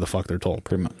doing whatever the fuck they're told.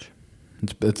 Pretty much.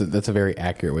 That's a very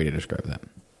accurate way to describe that.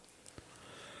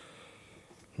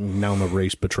 Now I'm a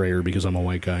race betrayer because I'm a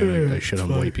white guy and I shit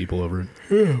on white people over it.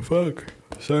 Yeah, fuck.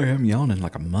 Sorry, I'm yawning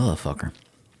like a motherfucker.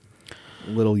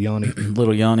 Little Yanni.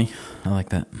 Little Yanni. I like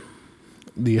that.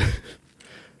 Do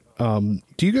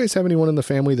you guys have anyone in the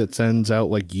family that sends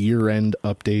out like year-end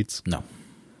updates? No.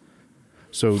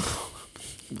 So,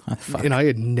 and I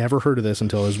had never heard of this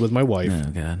until I was with my wife. Oh,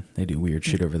 God. They do weird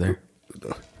shit over there.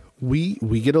 We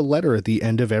get a letter at the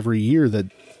end of every year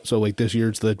so like this year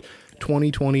it's the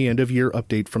 2020 end of year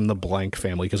update from the blank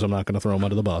family because I'm not going to throw them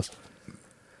under the bus.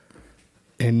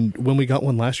 And when we got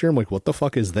one last year, I'm like, what the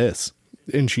fuck is this?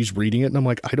 And she's reading it and I'm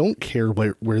like, I don't care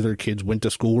where their kids went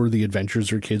to school or the adventures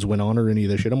their kids went on or any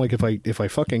of this shit. I'm like, if I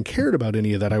fucking cared about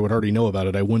any of that, I would already know about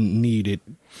it. I wouldn't need it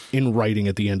in writing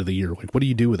at the end of the year. Like, what do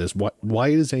you do with this?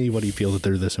 Why does anybody feel that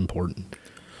they're this important?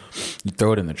 You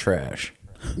throw it in the trash.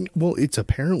 Well, it's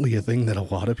apparently a thing that a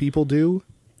lot of people do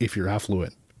if you're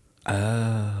affluent.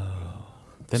 Oh.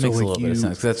 That makes a little bit of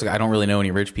sense. 'Cause that's, I don't really know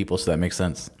any rich people, so that makes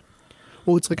sense.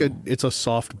 Well, it's a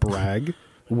soft brag,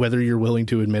 whether you're willing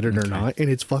to admit it or not.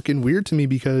 And it's fucking weird to me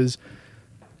because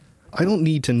I don't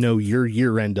need to know your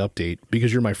year-end update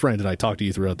because you're my friend and I talk to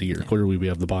you throughout the year. Yeah. Clearly, we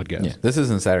have the podcast. Yeah, this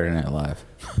isn't Saturday Night Live.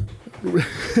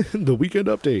 The weekend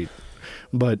update.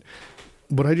 But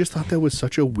I just thought that was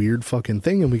such a weird fucking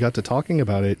thing. And we got to talking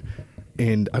about it.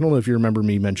 And I don't know if you remember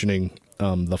me mentioning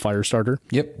the fire starter.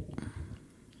 Yep.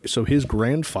 So his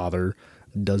grandfather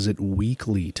does it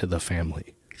weekly to the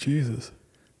family. Jesus.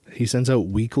 He sends out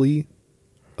weekly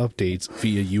updates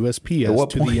via USPS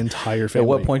to the entire family. At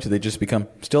what point do they just become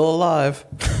still alive?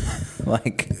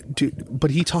 Like, dude, but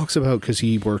he talks about, because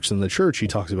he works in the church, he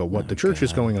talks about what the church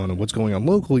is going on and what's going on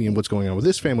locally and what's going on with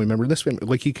this family member and this family.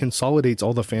 Like, he consolidates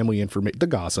all the family information, the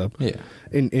gossip, yeah,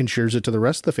 and shares it to the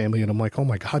rest of the family. And I'm like, oh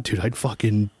my God, dude, I'd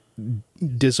fucking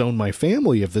disown my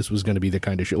family if this was going to be the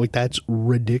kind of shit. Like, that's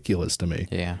ridiculous to me.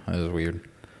 Yeah, that is weird.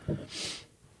 I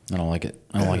don't like it.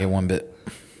 I don't like it one bit.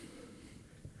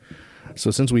 So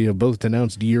since we have both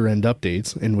denounced year-end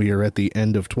updates and we are at the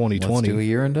end of 2020. Let's do a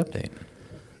year-end update.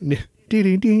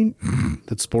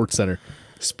 That's Sports Center.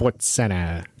 Sports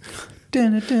Center.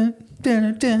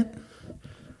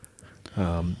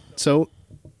 So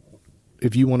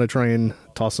if you want to try and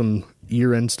toss some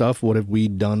year-end stuff, what have we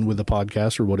done with the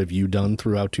podcast, or what have you done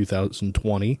throughout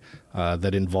 2020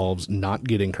 that involves not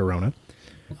getting corona?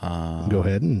 Go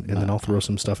ahead, and then I'll throw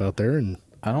some stuff out there. And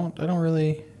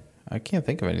I can't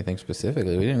think of anything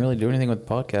specifically. We didn't really do anything with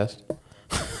the podcast.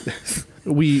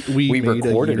 we made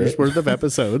recorded a year's it. worth of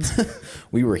episodes.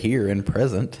 We were here and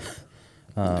present.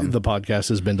 The podcast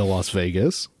has been to Las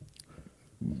Vegas.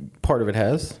 Part of it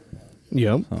has.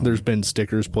 Yep. There's been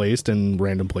stickers placed in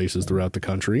random places throughout the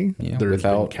country. Yeah, There's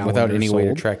without been calendars any way to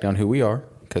sold. track down who we are,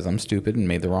 because I'm stupid and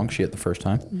made the wrong shit the first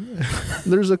time.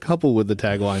 There's a couple with the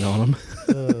tagline on them.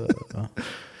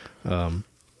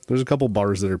 There's a couple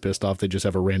bars that are pissed off. They just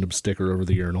have a random sticker over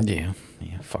the urinal. Yeah,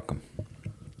 fuck them.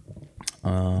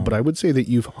 But I would say that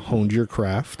you've honed your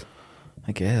craft.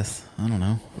 I guess. I don't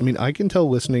know. I mean, I can tell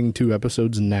listening to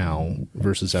episodes now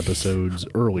versus episodes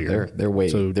earlier.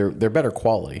 They're better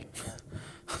quality.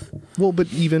 Well,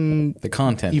 but even The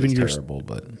content Even is your- terrible,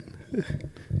 but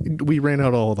we ran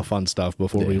out all the fun stuff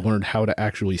before we learned how to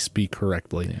actually speak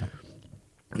correctly. yeah.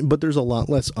 But there's a lot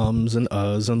less ums and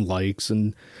uhs and likes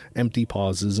and empty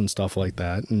pauses and stuff like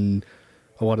that. And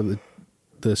a lot of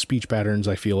the speech patterns,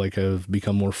 I feel like, have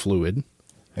become more fluid.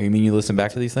 You mean you listen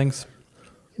back to these things?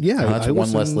 Yeah, Oh, that's I one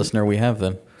less listen- listener we have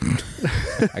then.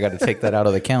 I got to take that out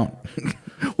of the count.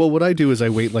 Well, what I do is I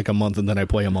wait like a month and then I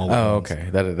play them all. at Oh, once. okay.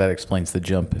 That explains the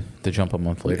jump a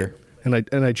month later. And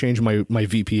I change my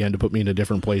VPN to put me in a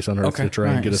different place on Earth to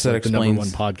try and get us So like, the number one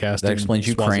podcast. That explains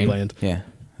in Ukraine. Swaziland. Yeah,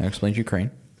 that explains Ukraine.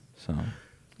 So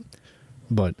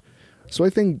But so I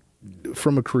think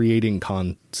from a creating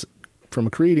point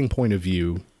of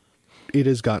view, it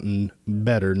has gotten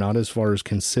better. Not as far as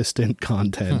consistent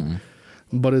content,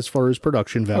 but as far as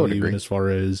production would value agree. and as far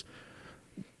as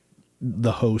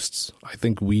the hosts. I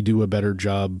think we do a better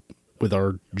job with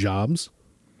our jobs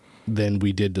than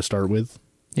we did to start with.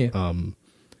 yeah,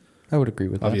 I would agree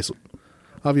with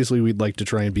Obviously, we'd like to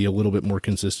try and be a little bit more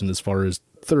consistent as far as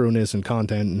thoroughness and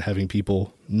content and having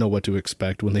people know what to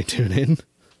expect when they tune in.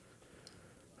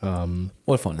 that.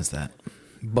 What fun is that?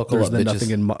 Buckle There's up, the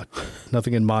bitches.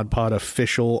 nothing in Mod Pod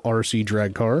official RC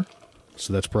drag car,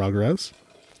 so that's progress.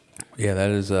 Yeah, that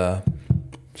is.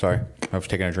 Sorry, I was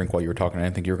taking a drink while you were talking. I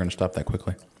didn't think you were going to stop that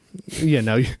quickly. Yeah,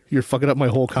 now you're fucking up my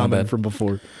whole comment bad. from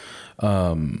before.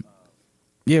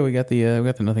 Yeah, we got the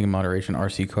Nothing in Moderation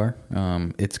RC car.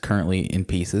 It's currently in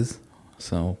pieces,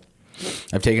 so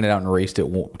I've taken it out and raced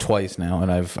it twice now,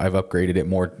 and I've upgraded it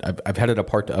more. I've had it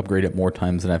apart to upgrade it more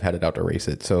times than I've had it out to race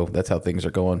it. So that's how things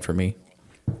are going for me.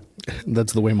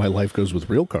 That's the way my life goes with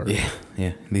real cars.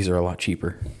 Yeah. These are a lot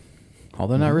cheaper,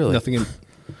 although not really.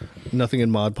 Nothing in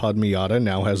Mod Pod Miata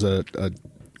now has a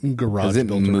garage Has it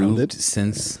built around moved it.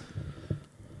 since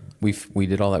we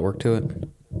did all that work to it?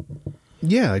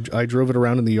 Yeah, I drove it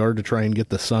around in the yard to try and get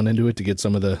the sun into it to get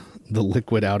some of the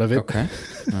liquid out of it. Okay,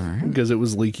 all right. Because it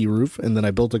was leaky roof, and then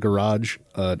I built a garage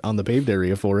on the paved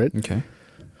area for it. Okay.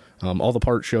 All the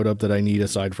parts showed up that I need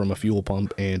aside from a fuel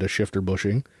pump and a shifter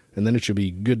bushing, and then it should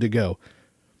be good to go.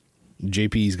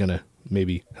 JP's going to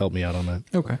maybe help me out on that.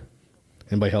 Okay.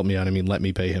 And by help me out, I mean let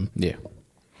me pay him. Yeah.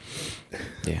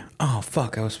 Yeah. Oh,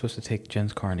 fuck. I was supposed to take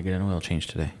Jen's car in to get an oil change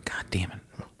today. God damn it.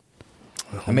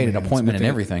 I made an appointment and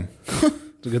everything.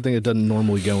 It's a good thing it doesn't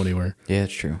normally go anywhere. Yeah,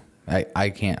 it's true. I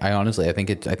can't. I honestly, I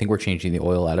think we're changing the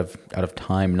oil out of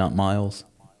time, not miles.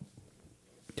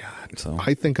 God. So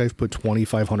I think I've put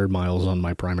 2,500 miles on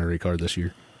my primary car this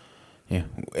year. yeah,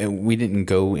 we didn't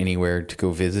go anywhere to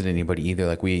go visit anybody either.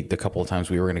 Like the couple of times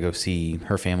we were going to go see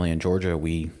her family in Georgia,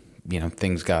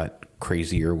 things got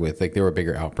crazier with there were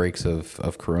bigger outbreaks of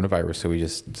coronavirus, so we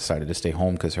just decided to stay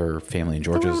home because her family in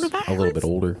Georgia is a little bit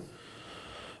older.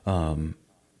 And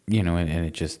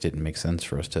it just didn't make sense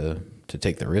for us to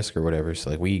take the risk or whatever.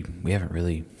 So we haven't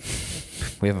really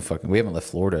we haven't left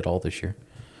Florida at all this year.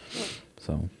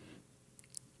 So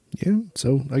Yeah,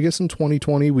 so I guess in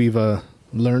 2020 we've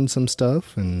learned some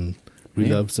stuff, and we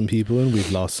loved some people, and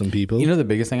we've lost some people. the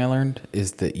biggest thing I learned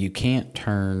is that you can't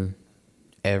turn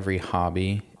every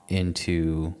hobby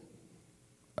into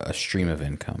a stream of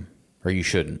income, or you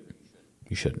shouldn't.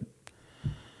 You shouldn't.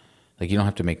 Like, you don't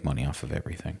have to make money off of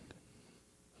everything.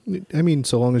 I mean,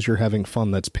 so long as you're having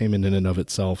fun, that's payment in and of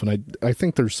itself. And I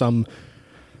think there's some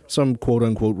quote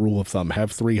unquote rule of thumb: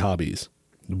 have 3 hobbies.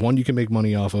 one you can make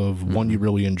money off of, one you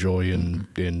really enjoy, and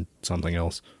in something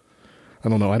else. I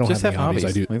don't know. I don't Just have any hobbies.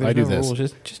 hobbies. I do no this.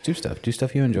 rules. Just do stuff. Do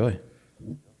stuff you enjoy.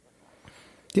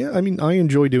 Yeah, I mean, I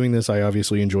enjoy doing this. I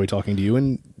obviously enjoy talking to you,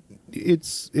 and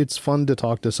it's fun to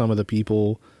talk to some of the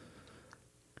people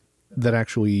that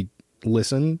actually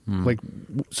listen. Like,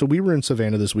 so we were in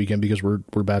Savannah this weekend because we're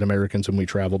bad Americans, and we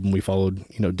traveled and we followed,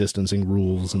 distancing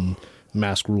rules and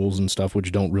mask rules and stuff,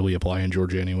 which don't really apply in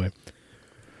Georgia anyway.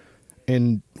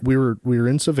 And we were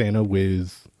in Savannah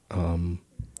with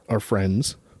our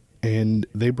friends, and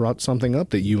they brought something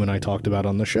up that you and I talked about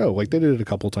on the show. Like, they did it a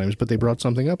couple times, but they brought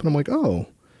something up, and I'm like, oh,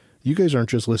 you guys aren't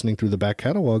just listening through the back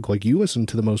catalog. Like, you listened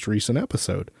to the most recent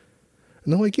episode.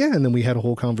 And they're like, yeah. And then we had a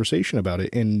whole conversation about it.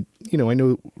 And, I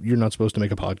know you're not supposed to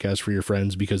make a podcast for your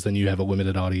friends because then you have a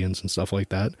limited audience and stuff like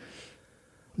that.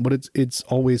 But it's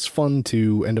always fun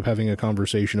to end up having a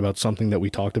conversation about something that we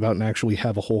talked about and actually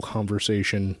have a whole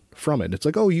conversation from it. It's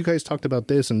like, oh, you guys talked about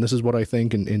this and this is what I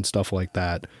think and stuff like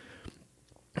that.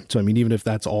 So, I mean, even if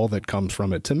that's all that comes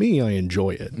from it, to me, I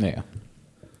enjoy it. Yeah.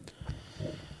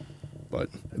 But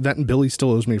that and Billy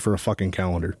still owes me for a fucking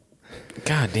calendar.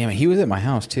 God damn it. He was at my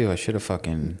house, too. I should have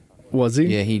fucking... Was he?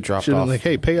 Yeah, he dropped Should've off. been like,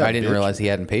 hey, pay up, I didn't bitch. realize he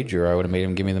hadn't paid you, or I would have made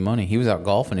him give me the money. He was out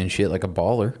golfing and shit like a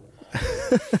baller.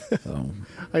 So,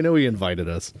 I know he invited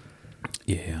us,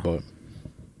 yeah. but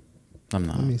I'm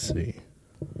not. let me see.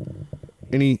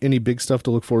 Any big stuff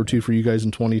to look forward to for you guys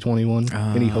in 2021?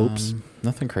 Any hopes?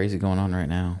 Nothing crazy going on right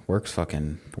now. Work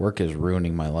is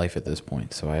ruining my life at this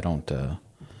point, so I don't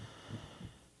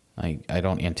I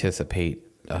don't anticipate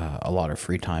a lot of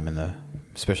free time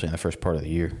especially in the first part of the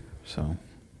year. So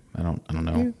I don't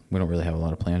know. Yeah. We don't really have a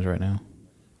lot of plans right now.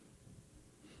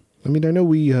 I mean, I know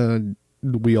we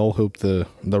all hope the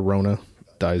Rona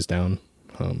dies down.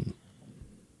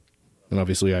 And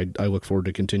obviously I look forward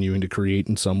to continuing to create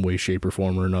in some way, shape, or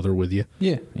form or another with you.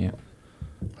 Yeah.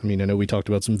 I mean, I know we talked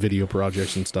about some video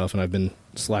projects and stuff, and I've been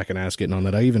slacking ass getting on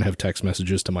that. I even have text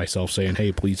messages to myself saying,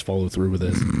 hey, please follow through with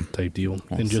this type deal.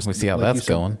 Well, and just we see how like that's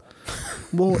going.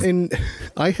 Well, and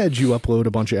I had you upload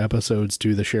a bunch of episodes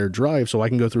to the shared drive so I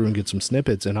can go through and get some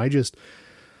snippets, and I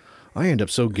end up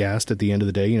so gassed at the end of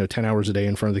the day, 10 hours a day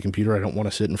in front of the computer. I don't want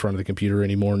to sit in front of the computer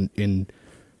anymore, and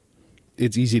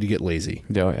it's easy to get lazy.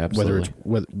 Yeah, absolutely.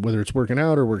 Whether it's working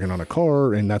out or working on a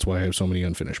car, and that's why I have so many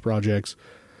unfinished projects.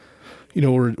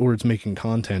 Or it's making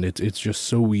content. It's just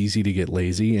so easy to get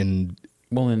lazy. And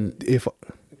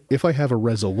if I have a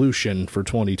resolution for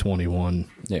 2021,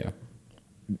 yeah,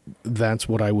 that's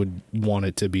what I would want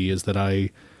it to be, is that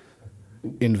I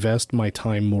invest my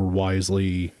time more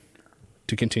wisely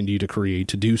to continue to create,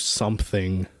 to do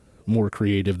something more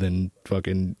creative than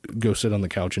fucking go sit on the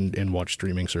couch and watch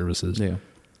streaming services. Yeah.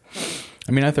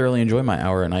 I mean, I thoroughly enjoy my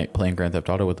hour a night playing Grand Theft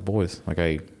Auto with the boys. Like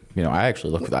I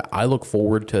actually look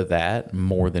forward to that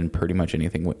more than pretty much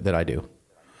anything that I do.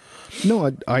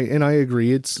 No, I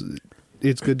agree. It's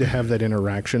good to have that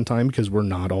interaction time because we're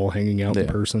not all hanging out in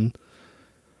person.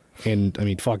 And I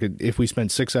mean, fuck it. If we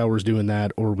spend 6 hours doing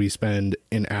that, or we spend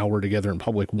an hour together in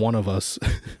public, one of us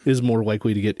is more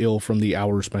likely to get ill from the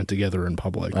hour spent together in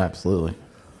public. Absolutely.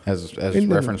 As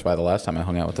referenced by the last time I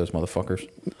hung out with those motherfuckers.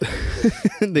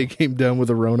 They came down with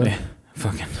a Rona. Yeah,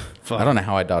 fuck. I don't know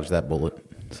how I dodged that bullet.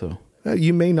 So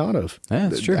you may not have. Yeah,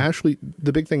 that's true. Ashley,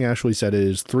 the big thing Ashley said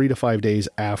is 3 to 5 days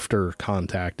after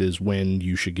contact is when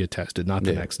you should get tested, not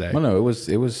the next day. Well, no, it was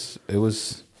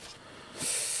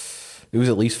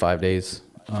at least 5 days.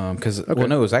 Because it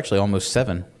was actually almost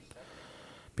 7.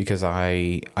 Because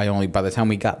I only, by the time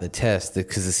we got the test,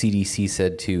 because the CDC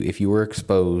said if you were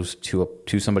exposed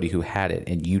to somebody who had it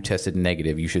and you tested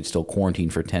negative, you should still quarantine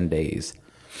for 10 days.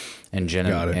 And Jen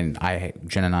and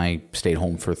I stayed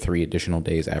home for 3 additional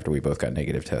days after we both got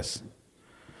negative tests.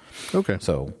 Okay.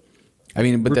 So, I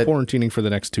mean, but we're quarantining for the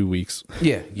next 2 weeks.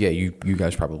 Yeah. You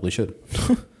guys probably should.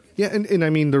 Yeah, and I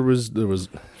mean, there was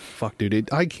fuck,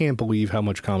 dude. I can't believe how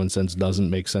much common sense doesn't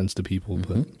make sense to people.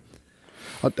 Mm-hmm.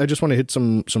 But I just want to hit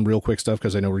some real quick stuff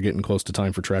because I know we're getting close to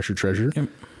time for Trash or Treasure. Yep.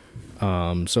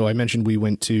 So I mentioned we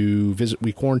went to visit.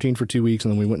 We quarantined for 2 weeks,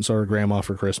 and then we went and saw our grandma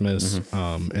for Christmas.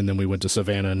 Mm-hmm. And then we went to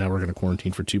Savannah, and now we're going to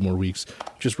quarantine for 2 more weeks.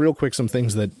 Just real quick, some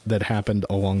things that happened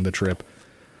along the trip.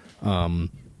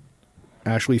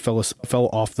 Ashley fell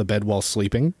off the bed while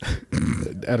sleeping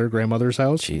at her grandmother's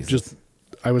house. Jesus.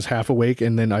 I was half awake,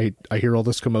 and then I hear all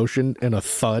this commotion and a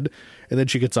thud, and then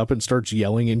she gets up and starts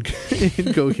yelling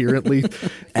incoherently,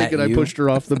 thinking I pushed her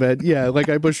off the bed. Yeah, like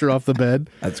I pushed her off the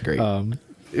bed. That's great.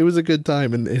 It was a good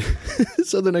time, and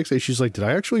so the next day she's like, "Did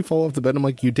I actually fall off the bed?" I'm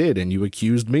like, "You did, and you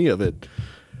accused me of it."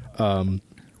 On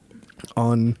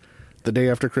The day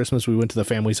after Christmas, we went to the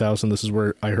family's house, and this is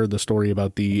where I heard the story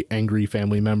about the angry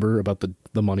family member about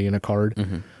the money in a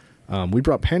card. We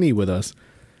brought Penny with us,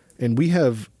 and we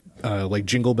have like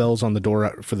jingle bells on the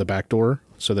door for the back door,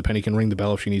 so that Penny can ring the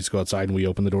bell if she needs to go outside, and we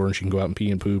open the door and she can go out and pee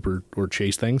and poop or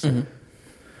chase things.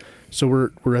 So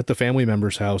we're at the family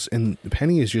member's house, and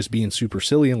Penny is just being super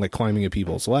silly and like climbing at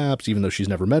people's laps, even though she's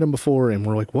never met him before. And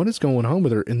we're like, what is going on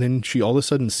with her? And then she all of a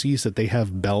sudden sees that they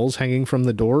have bells hanging from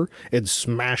the door and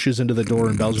smashes into the door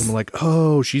and bells. And we're like,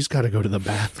 oh, she's got to go to the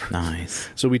bathroom. Nice.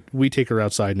 So we take her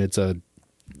outside, and it's a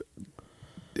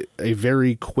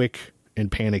very quick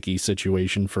and panicky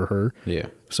situation for her. Yeah.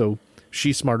 So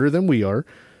she's smarter than we are.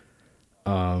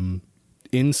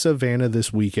 In Savannah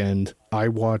this weekend, I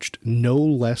watched no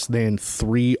less than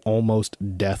 3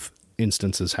 almost death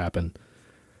instances happen.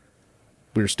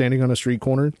 We were standing on a street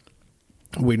corner,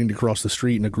 waiting to cross the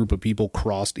street, and a group of people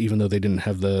crossed, even though they didn't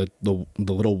have the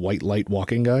little white light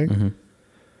walking guy.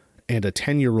 And a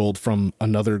 10-year-old from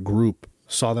another group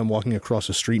saw them walking across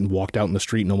the street and walked out in the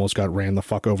street and almost got ran the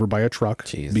fuck over by a truck.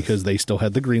 Jesus. Because they still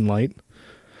had the green light.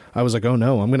 I was like, oh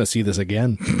no, I'm going to see this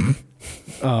again.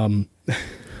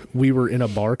 We were in a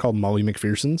bar called Molly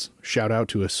McPherson's. Shout out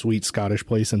to a sweet Scottish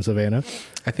place in Savannah.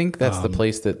 I think that's the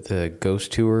place that the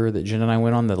ghost tour that Jen and I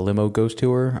went on, the limo ghost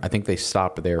tour. I think they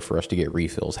stopped there for us to get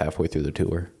refills halfway through the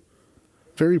tour.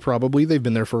 Very probably. They've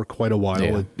been there for quite a while.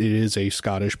 Yeah. It is a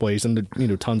Scottish place, and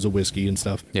tons of whiskey and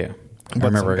stuff. Yeah. I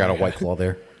remember I got a White Claw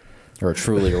there. Or a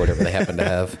Truly or whatever they happen to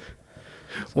have.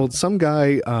 Well, some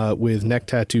guy with neck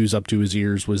tattoos up to his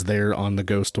ears was there on the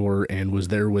ghost tour and was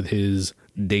there with his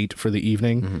date for the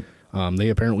evening. They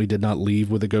apparently did not leave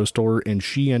with the ghost tour, and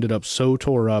she ended up so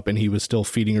tore up, and he was still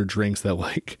feeding her drinks that,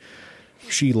 like,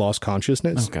 she lost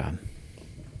consciousness. Oh, God.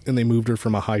 And they moved her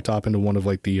from a high top into one of,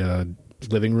 like, the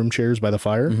living room chairs by the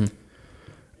fire.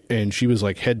 And she was,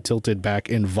 like, head tilted back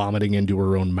and vomiting into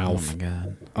her own mouth.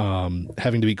 Oh, my God.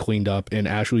 Having to be cleaned up. And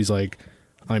Ashley's like,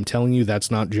 I'm telling you,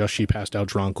 that's not just she passed out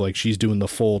drunk. Like, she's doing the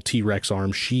full T-Rex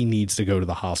arm. She needs to go to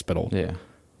the hospital. Yeah.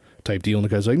 Type deal. And the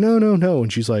guy's like, no.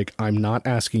 And she's like, I'm not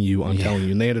asking you. I'm telling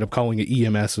you. And they ended up calling it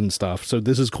EMS and stuff. So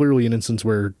this is clearly an instance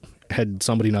where had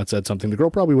somebody not said something, the girl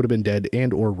probably would have been dead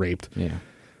and or raped. Yeah.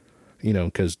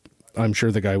 Because I'm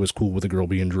sure the guy was cool with the girl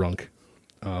being drunk.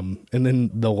 And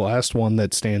then the last one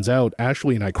that stands out,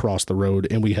 Ashley and I crossed the road,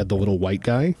 and we had the little white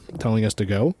guy telling us to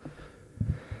go.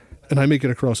 And I make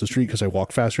it across the street because I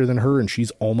walk faster than her, and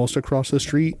she's almost across the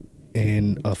street,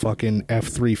 and a fucking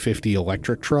F-350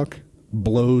 electric truck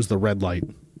blows the red light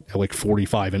at like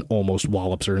 45 and almost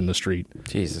wallops her in the street.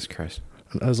 Jesus Christ.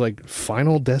 And I was like,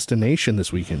 final destination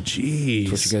this weekend. Jeez.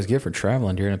 That's what you guys get for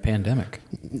traveling during a pandemic.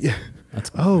 Yeah. That's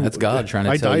God trying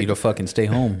to tell you to fucking stay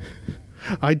home.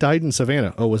 I died in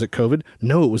Savannah. Oh, was it COVID?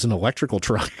 No, it was an electrical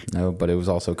truck. No, but it was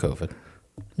also COVID.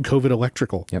 COVID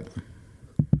electrical. Yep.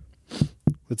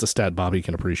 It's a stat Bobby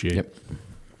can appreciate. Yep.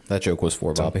 That joke was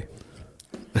for Bobby.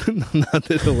 Not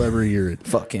that he'll ever hear it.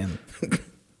 Fuck him.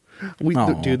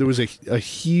 Dude, there was a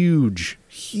huge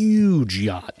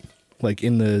yacht like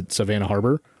in the Savannah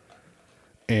Harbor,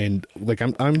 and like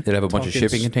I'm Did it have a bunch of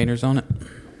shipping containers on it?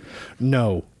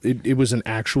 No, it was an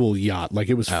actual yacht. Like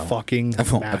it was fucking.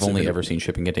 I've only ever seen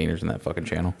shipping containers in that fucking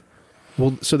channel.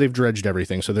 Well, so they've dredged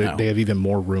everything, so they have even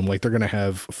more room. Like they're gonna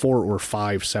have 4 or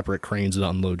 5 separate cranes that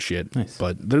unload shit. Nice.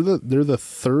 But they're the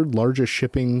third largest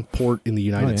shipping port in the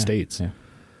United States. Yeah.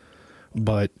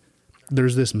 But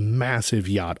there's this massive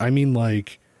yacht. I mean,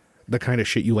 like the kind of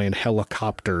shit you land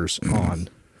helicopters on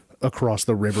across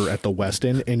the river at the West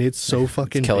End, and it's so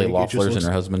fucking Kelly big. Loeffler's and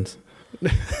her husband's.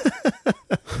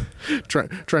 Trying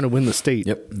to win the state.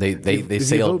 Yep, they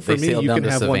sailed down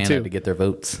to Savannah to get their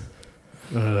votes.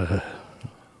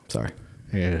 Sorry.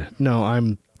 Yeah. No,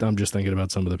 I'm just thinking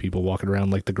about some of the people walking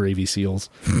around like the Gravy Seals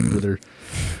with their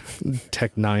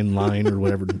Tech 9 line or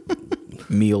whatever.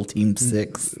 Meal Team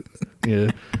 6.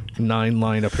 Yeah.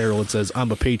 9-line apparel. It says,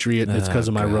 I'm a patriot and it's because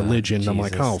of my religion. Jesus. I'm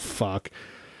like, oh, fuck.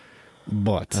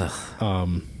 But,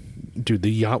 dude,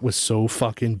 the yacht was so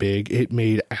fucking big. It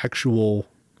made actual,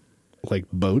 like,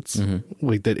 boats,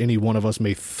 like that any one of us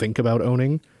may think about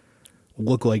owning,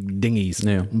 look like dinghies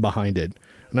behind it.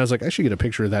 And I was like, I should get a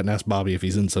picture of that and ask Bobby if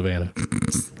he's in Savannah.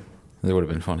 That would have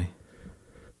been funny.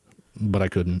 But I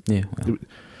couldn't. Yeah. Well.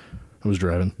 I was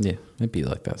driving. Yeah, it'd be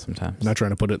like that sometimes. Not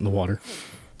trying to put it in the water.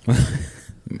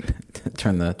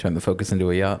 turn the Focus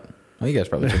into a yacht. Oh, you guys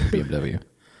probably took the BMW.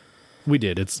 We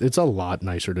did. It's a lot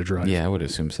nicer to drive. Yeah, I would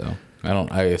assume so.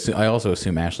 I also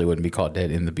assume Ashley wouldn't be caught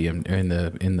dead in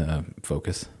the in the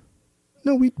Focus.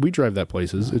 No, we drive that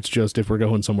places. It's just if we're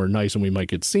going somewhere nice and we might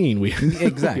get seen, we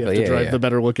exactly we have to drive the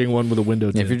better looking one with a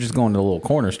window. If you're just going to a little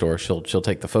corner store, she'll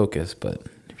take the Focus. But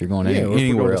if If you're going Yeah, or if we're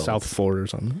anywhere going to else. South Florida or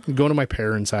something. Going to my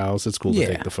parents' house, it's cool to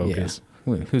take the Focus.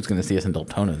 Yeah. Who's going to see us in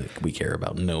Deltona that we care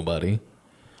about? Nobody.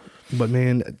 But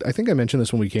man, I think I mentioned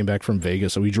this when we came back from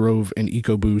Vegas. So we drove an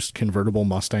EcoBoost convertible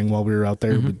Mustang while we were out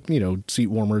there with, seat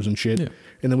warmers and shit. Yeah.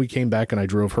 And then we came back and I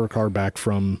drove her car back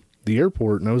from the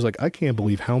airport. And I was like, I can't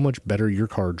believe how much better your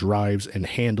car drives and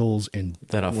handles. And Is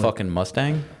that a fucking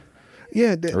Mustang?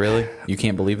 yeah, Really? You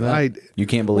can't believe that? You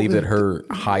can't believe that her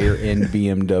higher end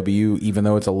BMW, even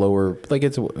though it's a lower, like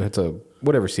it's a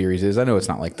whatever series it is. I know it's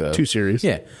not like the 2 Series.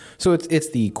 Yeah. So it's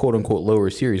the quote unquote lower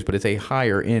series, but it's a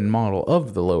higher end model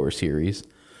of the lower series.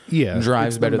 Yeah.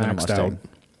 Drives it's the better than a maxed Mustang. out.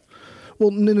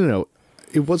 Well, no.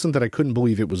 It wasn't that I couldn't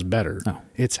believe it was better. Oh,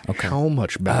 It's okay. how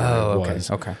much better it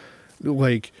was. Okay.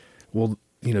 Like, well,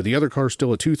 the other car's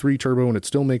still a 2.3 turbo and it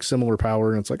still makes similar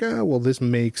power. And it's like, this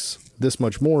makes this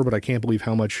much more, but I can't believe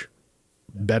how much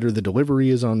better the delivery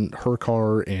is on her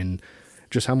car and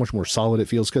just how much more solid it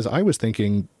feels. Because I was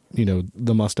thinking,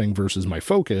 the Mustang versus my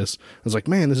Focus. I was like,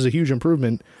 man, this is a huge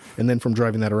improvement. And then from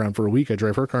driving that around for a week, I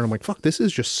drive her car and I'm like, fuck, this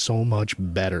is just so much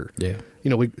better. Yeah.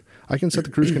 I can set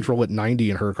the cruise control at 90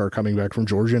 in her car coming back from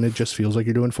Georgia and it just feels like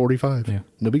you're doing 45. Yeah.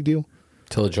 No big deal.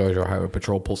 Till the Georgia Highway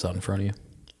Patrol pulls out in front of you.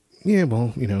 Yeah,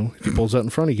 well, if he pulls out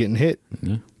in front, he's getting hit.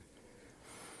 Yeah.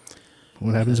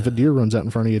 What happens if a deer runs out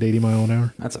in front of you at 80 miles an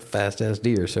hour? That's a fast ass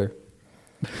deer, sir.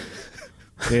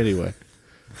 Anyway.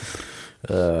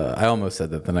 I almost said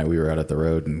that the night we were out at the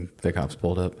road and the cops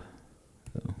pulled up.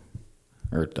 So,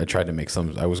 or I tried to make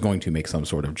I was going to make some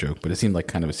sort of joke, but it seemed like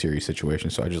kind of a serious situation,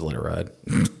 so I just let it ride.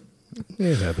 Yeah,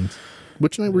 it happens.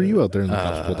 Which night were you out there and the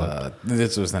cops pulled up?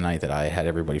 This was the night that I had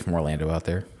everybody from Orlando out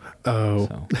there. Oh.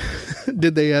 So.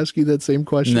 Did they ask you that same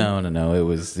question? No. It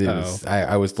was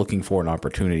I was looking for an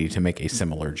opportunity to make a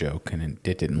similar joke, and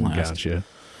it didn't last. Gotcha.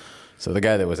 So the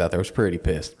guy that was out there was pretty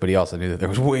pissed, but he also knew that there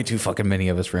was way too fucking many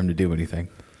of us for him to do anything.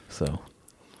 So,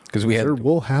 because we had Sir,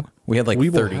 we had like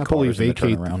 30 cars in the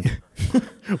turnaround.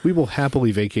 We will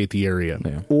happily vacate the area.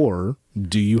 Yeah. Or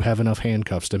do you have enough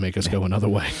handcuffs to make us go another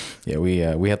way? Yeah, we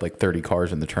had like 30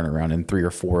 cars in the turnaround, and 3 or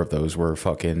 4 of those were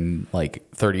fucking like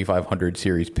 3500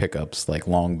 series pickups, like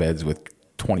long beds with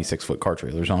 26-foot car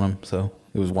trailers on them. So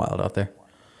it was wild out there.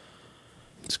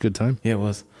 It's a good time. Yeah, it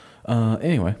was.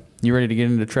 Anyway, you ready to get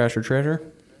into trash or treasure?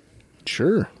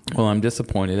 Sure. Well, I'm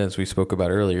disappointed, as we spoke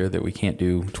about earlier, that we can't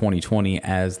do 2020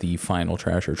 as the final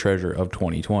trash or treasure of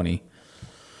 2020.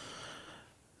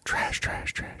 Trash.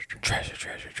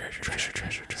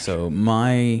 So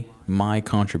my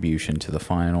contribution to the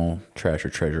final trash or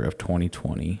treasure of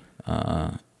 2020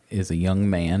 is a young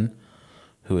man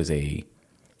who is a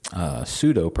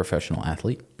pseudo professional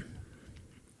athlete.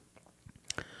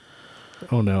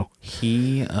 Oh no.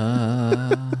 He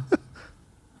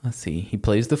let's see. He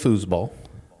plays the foosball.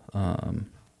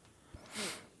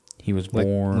 He was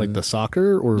born like the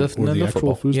soccer or the actual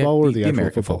football. foosball or the actual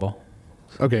American football?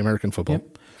 Okay, American football.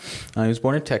 Yep. He was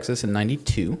born in Texas in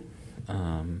 '92.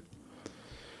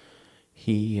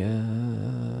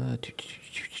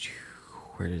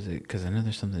 Where is it? Because I know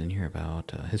there's something in here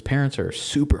about his parents are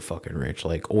super fucking rich,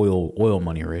 like oil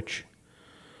money rich.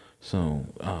 So,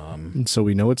 So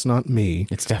we know it's not me.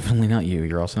 it's definitely not you.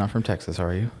 You're also not from Texas,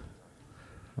 are you?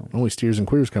 Only steers and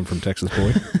queers come from Texas,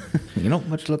 boy. You don't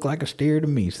much look like a steer to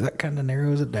me, so that kind of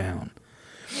narrows it down.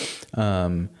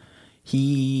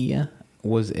 He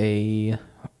was a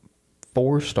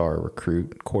 4-star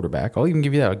recruit quarterback. I'll even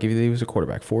give you that. I'll give you that he was a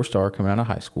quarterback. 4-star coming out of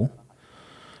high school.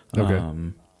 Okay.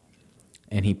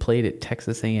 And he played at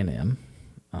Texas A&M,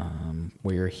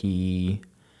 where he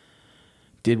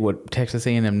did what Texas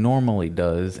A&M normally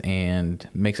does and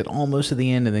makes it almost to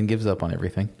the end and then gives up on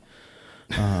everything.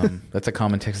 That's a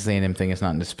common Texas A&M thing. It's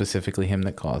not specifically him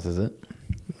that causes it.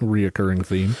 Reoccurring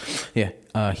theme. Yeah.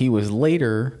 He was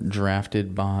later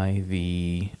drafted by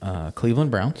the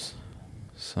Cleveland Browns.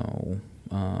 So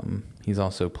he's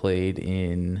also played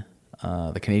in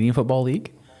the Canadian Football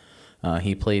League.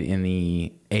 He played in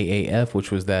the AAF, which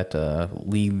was that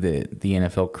league that the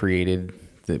NFL created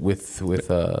that with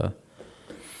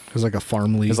It was like a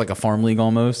farm league. It's like a farm league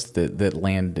almost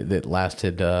that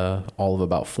lasted all of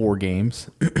about 4 games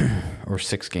or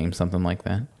 6 games, something like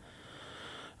that.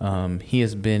 He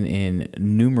has been in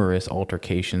numerous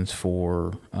altercations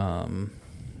for.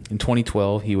 In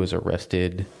 2012, he was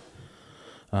arrested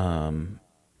and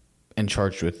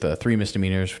charged with 3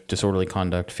 misdemeanors: disorderly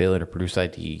conduct, failure to produce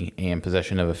ID, and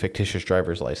possession of a fictitious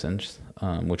driver's license,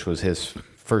 which was his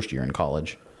first year in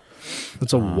college.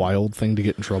 That's a wild thing to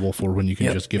get in trouble for when you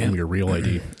can just give him your real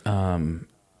ID.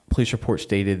 Police report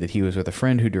stated that he was with a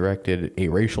friend who directed a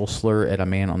racial slur at a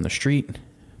man on the street.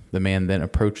 The man then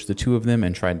approached the two of them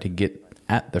and tried to get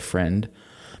at the friend,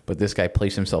 But this guy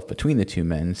placed himself between the two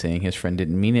men, saying his friend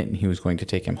didn't mean it and he was going to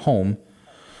take him home.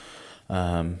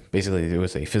 Basically, it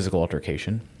was a physical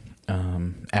altercation.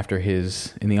 In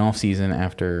the off season,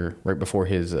 right before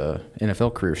his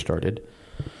NFL career started,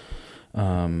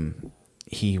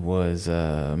 he was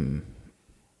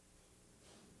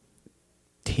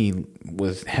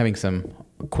having some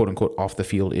quote unquote off the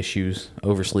field issues,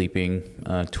 oversleeping,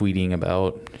 tweeting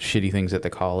about shitty things at the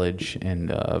college,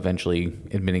 and eventually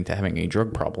admitting to having a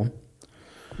drug problem.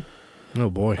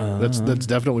 Oh boy, that's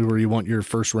definitely where you want your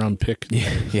first round pick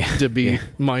to be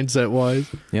mindset wise.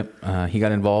 Yep. He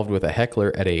got involved with a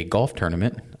heckler at a golf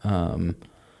tournament.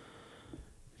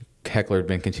 Heckler had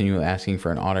been continually asking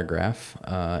for an autograph,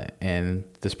 and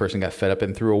this person got fed up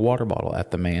and threw a water bottle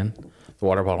at the man. The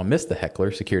water bottle missed the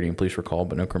heckler. Security and police were called,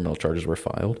 but no criminal charges were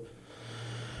filed.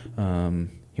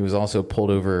 He was also pulled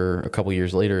over a couple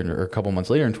months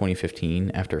later in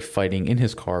 2015 after fighting in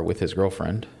his car with his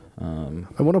girlfriend.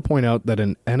 I want to point out that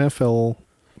an NFL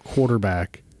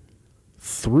quarterback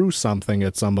threw something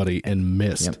at somebody and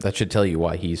missed. Yep, that should tell you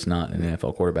why he's not an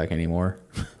NFL quarterback anymore.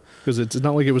 Because it's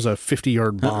not like it was a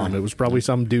 50-yard bomb. It was probably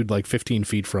some dude like 15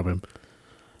 feet from him.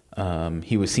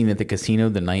 He was seen at the casino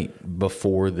the night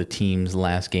before the team's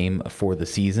last game for the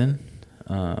season.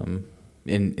 And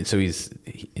so he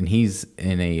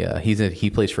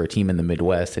plays for a team in the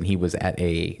Midwest, and he was at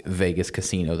a Vegas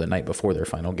casino the night before their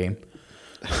final game.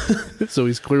 So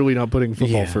he's clearly not putting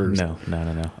football first. No.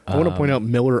 I want to point out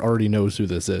Miller already knows who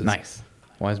this is. Nice.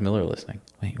 Why is Miller listening?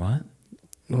 Wait, what?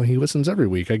 Well, he listens every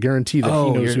week. I guarantee that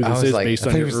he knows who this is based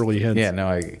on your early hints. Yeah,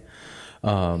 no,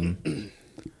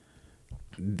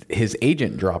 his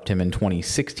agent dropped him in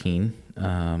 2016,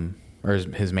 or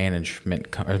his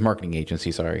marketing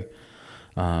agency, sorry.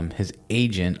 His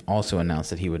agent also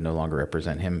announced that he would no longer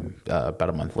represent him about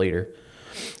a month later.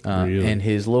 Really? And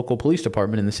his local police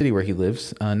department in the city where he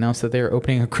lives announced that they are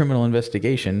opening a criminal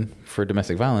investigation for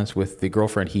domestic violence with the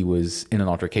girlfriend he was in an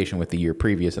altercation with the year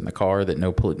previous in the car that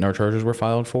no charges were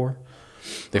filed for.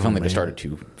 They finally started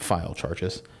to file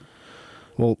charges.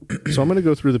 Well, so I'm going to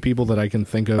go through the people that I can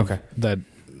think of that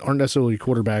aren't necessarily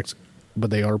quarterbacks, but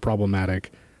they are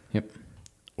problematic. Yep.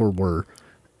 Or were.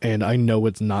 And I know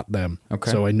it's not them. Okay.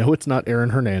 So I know it's not Aaron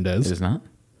Hernandez. It is not?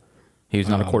 He was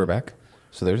not a quarterback.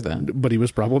 So there's that. But he was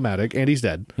problematic, and he's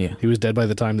dead. Yeah. He was dead by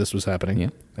the time this was happening, yeah.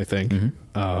 I think.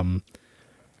 Mm-hmm.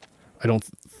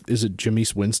 Is it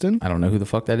Jameis Winston? I don't know who the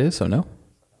fuck that is, so no.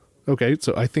 Okay,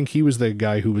 so I think he was the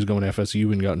guy who was going to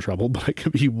FSU and got in trouble, but I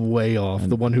could be way off.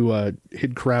 The one who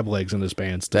hid crab legs in his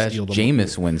pants to steal them.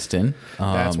 Jameis Winston.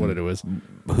 That's what it was.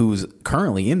 Who's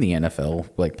currently in the NFL,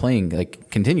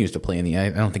 continues to play in the. I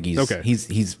don't think he's. Okay.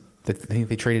 I think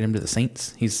they traded him to the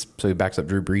Saints. He backs up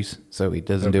Drew Brees, so he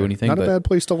doesn't do anything. Not a bad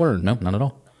place to learn. No, not at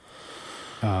all.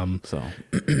 So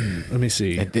let me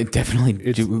see. It definitely.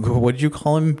 What did you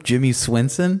call him? Jimmy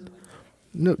Swinson?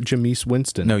 No, Jameis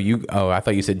Winston. No, I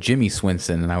thought you said Jimmy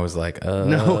Swinson, and I was like,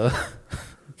 no.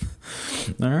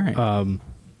 All right.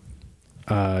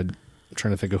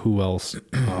 Trying to think of who else.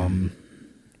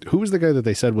 Who was the guy that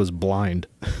they said was blind?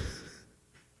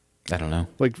 I don't know.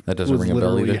 That doesn't ring a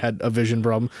bell either. Had a vision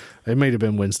problem. It might have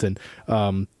been Winston.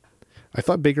 I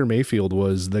thought Baker Mayfield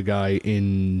was the guy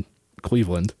in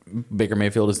Cleveland. Baker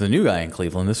Mayfield is the new guy in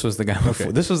Cleveland. This was the guy before.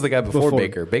 Okay. This was the guy before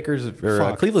Baker.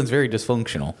 Cleveland's very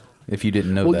dysfunctional. If you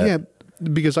didn't know that. Yeah,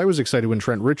 because I was excited when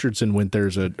Trent Richardson went there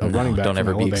as a running back. Don't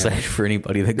ever be excited for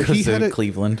anybody that goes to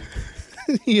Cleveland.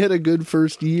 He had a good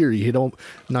first year. He hit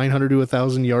 900 to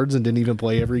 1,000 yards and didn't even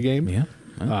play every game. Yeah,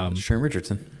 Trent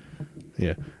Richardson.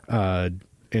 Yeah,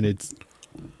 and it's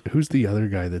who's the other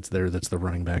guy that's there? That's the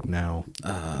running back now.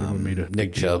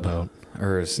 Nick Chubb.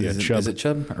 Is it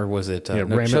Chubb or was it? Chubb.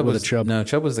 No,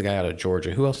 Chubb was the guy out of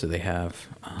Georgia. Who else did they have?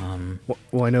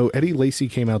 Well, I know Eddie Lacy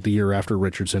came out the year after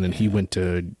Richardson, and he went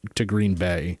to Green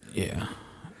Bay. Yeah,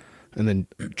 and then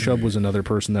Chubb was another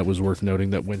person that was worth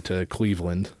noting that went to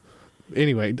Cleveland.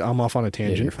 Anyway, I'm off on a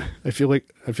tangent. Yeah, I feel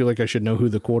like I should know who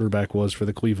the quarterback was for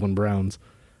the Cleveland Browns.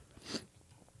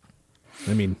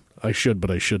 I mean, I should, but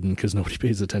I shouldn't because nobody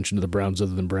pays attention to the Browns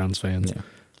other than Browns fans. Yeah.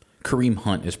 Kareem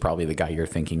Hunt is probably the guy you're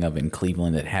thinking of in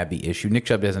Cleveland that had the issue. Nick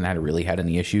Chubb hasn't really had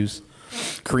any issues.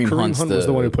 Kareem Hunt was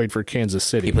the one who played for Kansas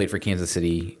City. He played for Kansas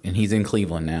City, and he's in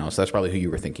Cleveland now. So that's probably who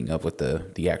you were thinking of with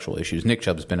the actual issues. Nick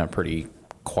Chubb's been a pretty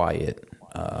quiet.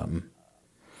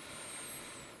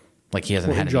 He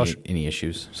hasn't had any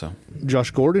issues. So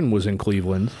Josh Gordon was in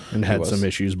Cleveland and had some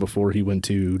issues before he went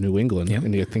to New England,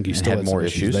 and I think he still had more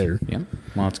issues there. Yeah,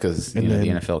 well, it's because the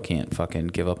NFL can't fucking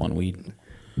give up on weed.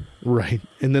 Right,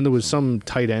 and then there was some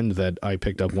tight end that I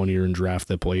picked up one year in draft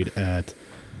that played at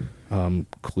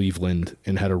Cleveland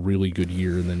and had a really good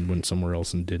year, and then went somewhere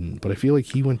else and didn't. But I feel like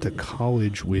he went to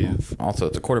college with. Also,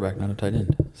 it's a quarterback, not a tight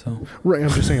end. So Right, I'm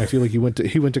just saying. I feel like he went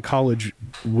to college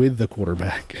with the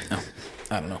quarterback. no,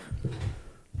 I don't know.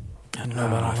 I don't know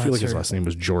about all I that, feel like his sir. last name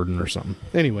was Jordan or something.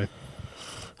 Anyway,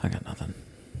 I got nothing.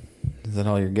 Is that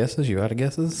all your guesses? You out of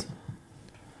guesses?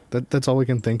 that's all I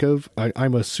can think of.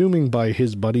 I'm assuming by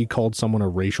his buddy called someone a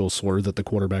racial slur that the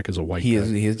quarterback is a white He guy.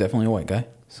 is definitely a white guy.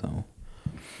 So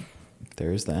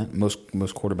there is that. Most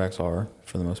quarterbacks are,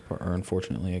 for the most part, or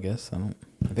unfortunately, I guess.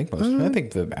 I think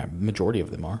the majority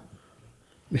of them are.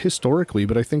 Historically,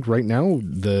 but I think right now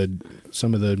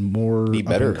some of the more The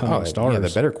better up-and-coming stars. yeah, the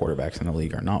better quarterbacks in the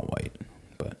league are not white,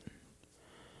 but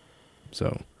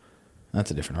So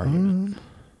that's a different argument.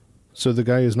 so the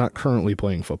guy is not currently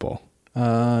playing football.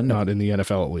 No, Not in the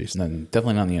NFL, at least. no,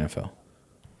 definitely not in the NFL.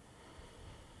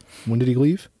 When did he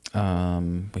leave?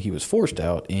 But he was forced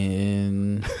out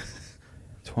in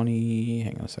 20.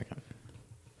 Hang on a second.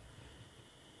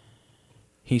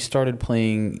 He started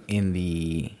playing in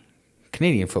the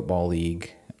Canadian Football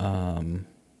League in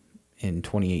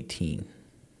 2018.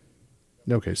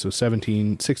 Okay, so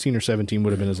 16 or 17 would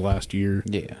have been his last year.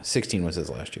 Yeah, 16 was his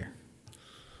last year.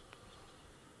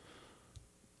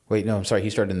 Wait, no, I'm sorry. He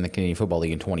started in the Canadian Football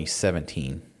League in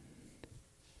 2017.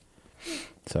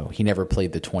 So he never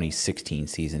played the 2016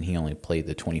 season. He only played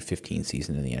the 2015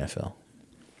 season in the NFL.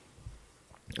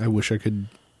 I wish I could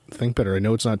think better. I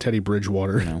know it's not Teddy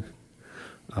Bridgewater. You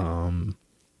know?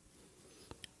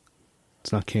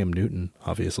 It's not Cam Newton,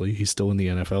 obviously. He's still in the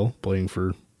NFL playing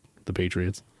for the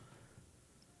Patriots.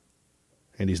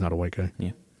 And he's not a white guy.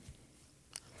 Yeah.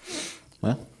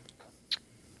 Well,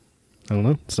 I don't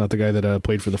know. It's not the guy that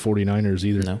played for the 49ers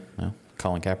either. no.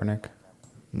 Colin Kaepernick.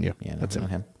 Yeah, Yeah, no, that's not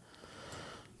him. him.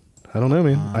 I don't know,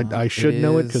 man. I should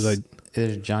know it because It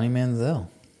is Johnny Manziel.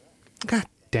 God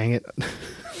dang it.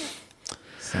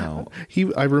 So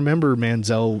I remember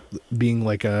Manziel being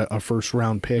like a first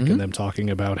round pick and them talking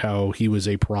about how he was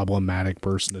a problematic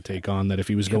person to take on, that if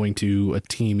he was going to a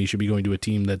team, he should be going to a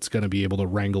team that's going to be able to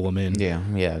wrangle him in.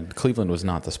 yeah, Cleveland was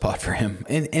not the spot for him.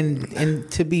 And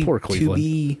to be Poor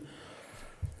Cleveland.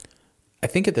 I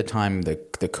think at the time the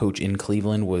coach in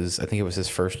Cleveland was, I think it was his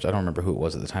first, I don't remember who it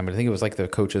was at the time, but I think it was like the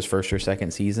coach's first or second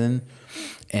season,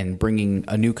 and bringing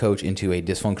a new coach into a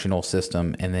dysfunctional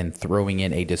system and then throwing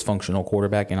in a dysfunctional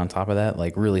quarterback, and on top of that,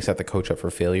 like really set the coach up for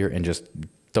failure and just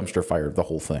dumpster fired the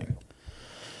whole thing.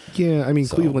 Yeah, I mean,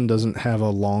 Cleveland doesn't have a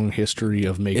long history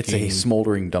of making... It's a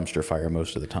smoldering dumpster fire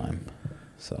most of the time.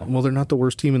 So Well, they're not the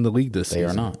worst team in the league this they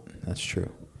season. are not. That's true.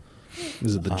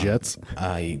 Is it the Jets?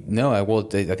 I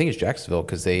think it's Jacksonville,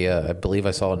 because they I believe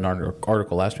I saw an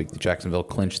article last week that Jacksonville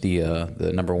clinched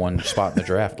the number one spot in the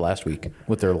draft last week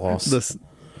with their loss.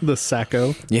 The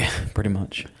Sacco? Yeah, pretty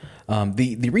much.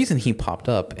 The reason he popped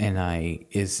up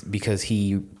is because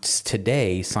he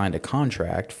today signed a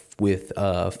contract with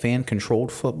Fan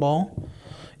Controlled Football.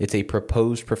 It's a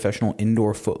proposed professional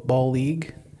indoor football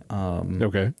league.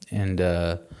 Okay. And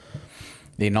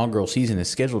the inaugural season is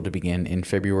scheduled to begin in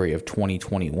February of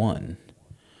 2021.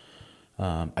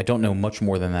 I don't know much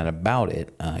more than that about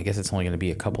it. I guess it's only going to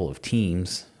be a couple of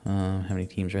teams. How many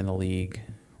teams are in the league?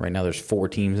 Right now there's 4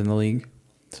 teams in the league.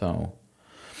 So,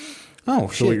 So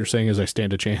what you're saying is I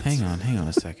stand a chance. Hang on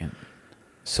a second.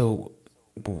 So,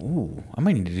 I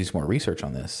might need to do some more research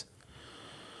on this.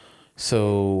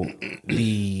 So,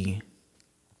 the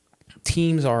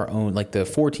teams are owned, like the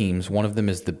 4 teams, one of them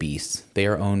is the Beasts. They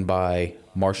are owned by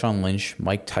Marshawn Lynch,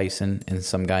 Mike Tyson, and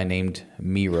some guy named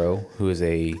Miro, who is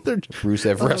a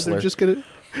Rusev wrestler. They're just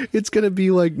it's gonna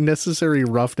be like Necessary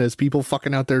Roughness, people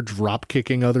fucking out there drop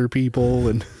kicking other people,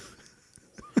 and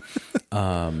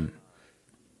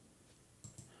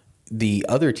The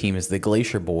other team is the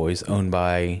Glacier Boys, owned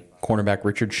by cornerback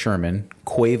Richard Sherman,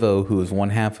 Quavo, who is one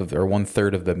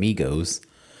third of the Migos,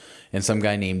 and some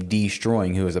guy named D.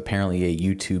 Stroing, who is apparently a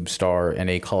YouTube star and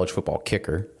a college football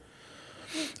kicker.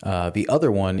 The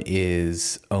other one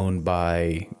is owned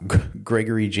by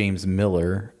Gregory James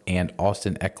Miller and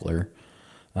Austin Eckler.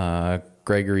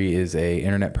 Gregory is a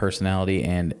internet personality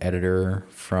and editor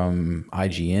from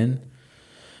IGN,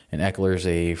 and Eckler is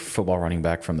a football running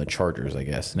back from the Chargers, I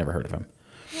guess. Never heard of him.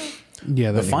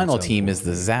 yeah. The final team is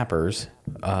the Zappers.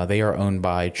 They are owned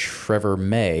by Trevor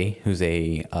May, who's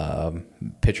a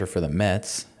pitcher for the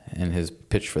Mets and has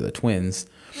pitched for the Twins,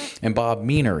 and Bob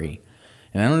Meanery.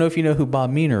 And I don't know if you know who Bob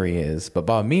Meanery is, but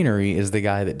Bob Meanery is the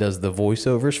guy that does the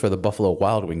voiceovers for the Buffalo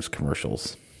Wild Wings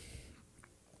commercials.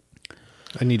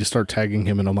 I need to start tagging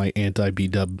him in all my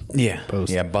anti-B-dub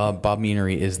posts. Yeah. Bob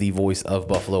Meanery is the voice of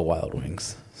Buffalo Wild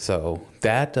Wings. So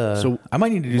that So I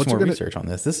might need to do some what's it more gonna- research on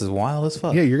this. This is wild as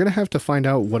fuck. Yeah, you're going to have to find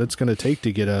out what it's going to take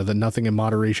to get the Nothing in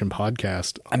Moderation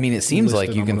podcast. I mean, it seems like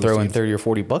listed you on can one of those throw in teams. 30 or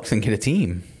 40 bucks and get a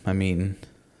team. I mean,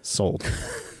 Sold.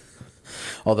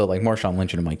 although like Marshawn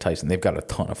Lynch and Mike Tyson, they've got a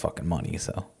ton of fucking money.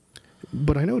 So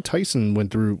But I know Tyson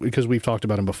went through, because we've talked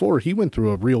about him before, he went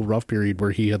through a real rough period where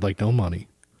he had like no money.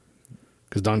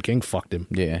 Because Don King fucked him.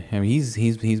 yeah, I mean,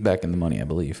 he's back in the money, I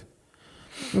believe.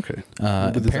 Okay.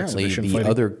 With his Apparently, exhibition the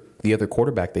fighting. other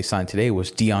quarterback they signed today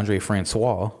was DeAndre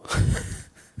Francois.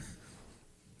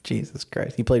 Jesus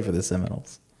Christ, he played for the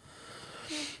Seminoles.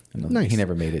 Nice. He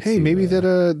never made it. Hey, to, maybe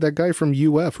that guy from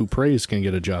UF who prays can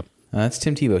get a job. that's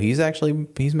Tim Tebow.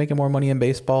 He's making more money in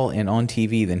baseball and on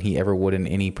TV than he ever would in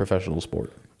any professional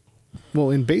sport. Well,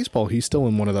 in baseball, he's still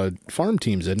in one of the farm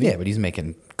teams, isn't he? Yeah, but he's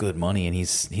making good money, and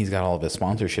he's got all of his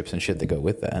sponsorships and shit that go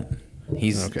with that.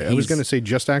 Okay, I was going to say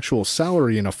just actual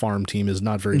salary in a farm team is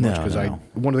not very much, because No.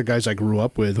 one of the guys I grew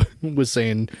up with was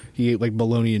saying he ate like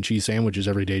bologna and cheese sandwiches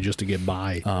every day just to get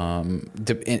by.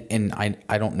 And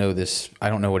I don't know this. I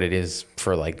don't know what it is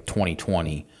for like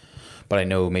 2020, but I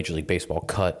know Major League Baseball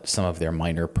cut some of their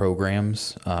minor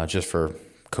programs just for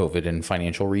COVID and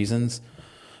financial reasons.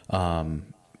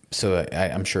 So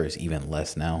I'm sure it's even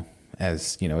less now.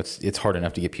 As you know, it's hard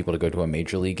enough to get people to go to a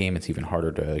major league game. It's even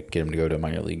harder to get them to go to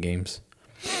minor league games,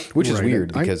 which is Right.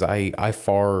 weird because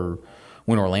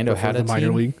when Orlando had a the minor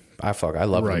team, league? I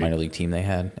love the Right. minor league team they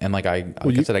had, and like I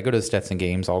you- said, I go to the Stetson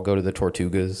games. I'll go to the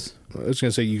Tortugas. I was going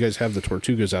to say, you guys have the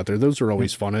Tortugas out there. Those are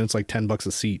always fun, and it's like $10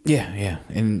 a seat. Yeah,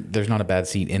 and there's not a bad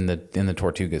seat in the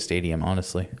Tortuga Stadium,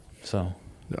 honestly. So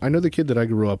I know the kid that I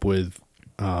grew up with,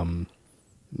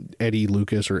 Eddie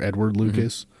Lucas or Edward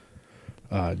Lucas.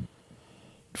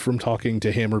 From talking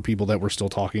to him or people that were still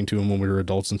talking to him when we were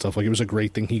adults and stuff, like it was a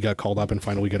great thing he got called up and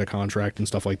finally got a contract and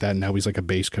stuff like that. And now he's like a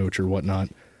base coach or whatnot.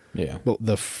 yeah, Well,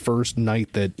 the first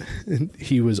night that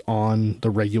he was on the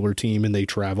regular team and they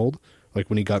traveled, like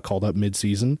when he got called up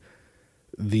mid-season,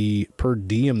 the per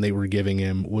diem they were giving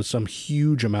him was some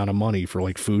huge amount of money for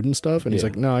like food and stuff. And he's Yeah.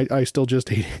 like, no, I still just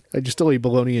ate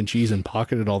bologna and cheese and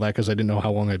pocketed all that because I didn't know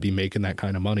how long I'd be making that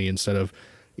kind of money instead of,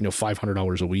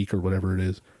 $500 a week or whatever it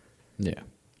is. yeah.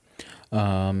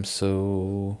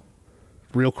 So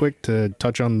Real quick to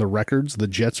touch on the records, the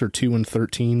Jets are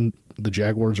 2-13. The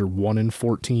Jaguars are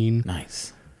 1-14.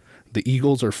 nice. The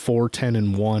Eagles are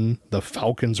 4-10-1. The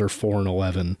Falcons are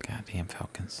 4-11. Goddamn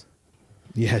Falcons.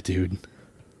 Yeah, dude.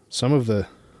 Some of the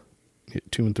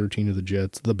 2-13 of the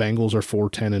Jets. The Bengals are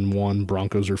 4-10-1.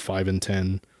 Broncos are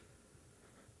 5-10.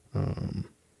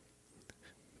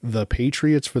 The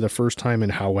Patriots, for the first time in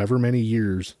however many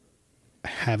years,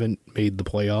 haven't made the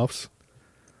playoffs,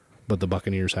 but the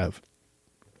Buccaneers have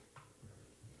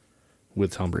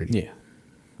with Tom Brady. Yeah.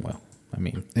 Well, I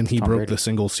mean, And he Tom broke Brady. the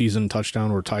single season touchdown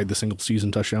or tied the single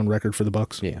season touchdown record for the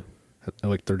Bucks. Yeah. At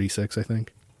like 36, I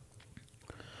think.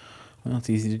 Well, it's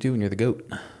easy to do when you're the GOAT.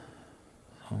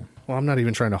 Well, I'm not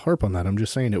even trying to harp on that. I'm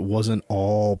just saying it wasn't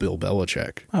all Bill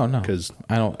Belichick. Oh no, because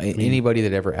I don't. Anybody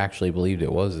that ever actually believed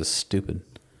it was is stupid.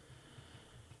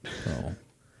 So,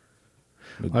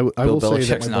 I will Bill say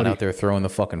that Belichick's my not buddy- out there throwing the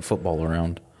fucking football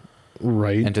around.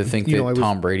 Right. And to think that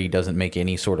Tom Brady doesn't make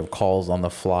any sort of calls on the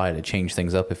fly to change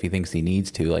things up if he thinks he needs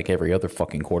to, like every other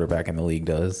fucking quarterback in the league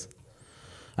does.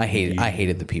 I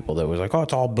hated the people that was like, "Oh,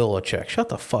 it's all Belichick." Shut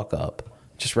the fuck up.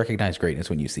 Just recognize greatness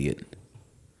when you see it.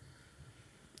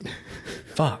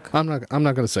 Fuck. I'm not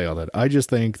going to say all that. I just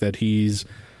think that he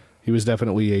was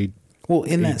definitely a Well,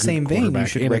 in a that good same vein, you quarterback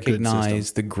should in a good recognize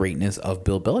system. the greatness of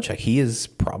Bill Belichick. He is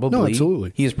probably No,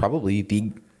 absolutely. He is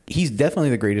probably he's definitely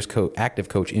the greatest active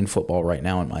coach in football right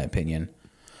now, in my opinion.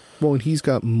 Well, and he's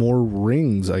got more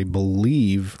rings, I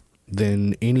believe,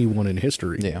 than anyone in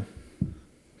history. Yeah.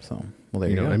 So, well, there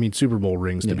you, go. I mean, Super Bowl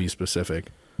rings to be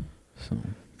specific.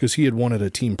 Because he had won at a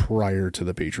team prior to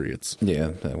the Patriots. Yeah,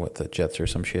 what, the Jets or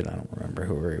some shit? I don't remember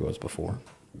whoever he was before.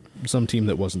 Some team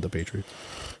that wasn't the Patriots.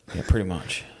 Yeah, pretty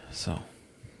much. So, all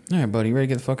right, buddy, you ready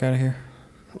to get the fuck out of here?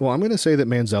 Well, I'm going to say that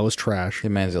Manziel is trash. Yeah,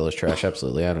 Manziel is trash,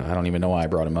 absolutely. I don't even know why I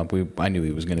brought him up. I knew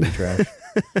he was going to be trash.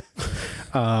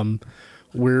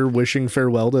 We're wishing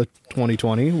farewell to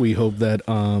 2020. We hope that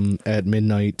at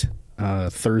midnight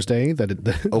Thursday that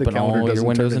the Open calendar all your doesn't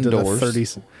windows turn and into doors. the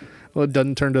 30. Well, it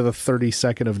doesn't turn to the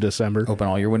 32nd of December. Open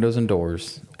all your windows and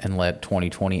doors and let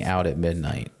 2020 out at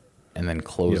midnight and then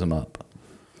close them up.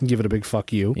 Give it a big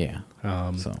fuck you. Yeah.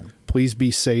 So Please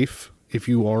be safe if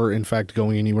you are, in fact,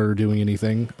 going anywhere or doing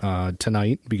anything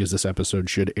tonight, because this episode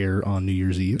should air on New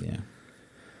Year's Eve.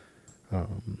 yeah.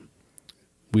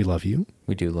 We love you.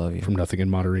 We do love you. From Nothing in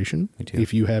Moderation. We do.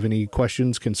 If you have any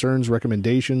questions, concerns,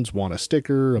 recommendations, want a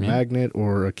sticker, a magnet,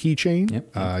 or a keychain,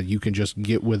 you can just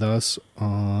get with us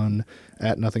on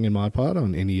at Nothing in Mod Pod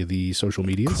on any of the social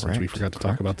medias. Since we forgot to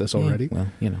talk about this already.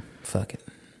 Well, fuck it.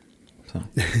 So,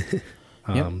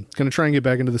 going to try and get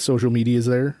back into the social medias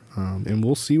there, and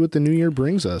we'll see what the new year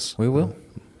brings us. We will.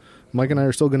 Mike and I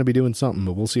are still going to be doing something,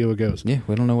 but we'll see how it goes. Yeah,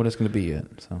 we don't know what it's going to be yet.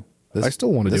 So I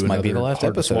still want to do this might be the last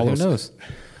episode. Who knows?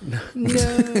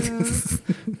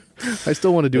 I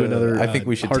still want to do another. I think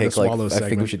we should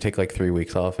take like 3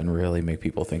 weeks off and really make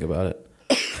people think about it.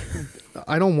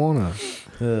 I don't want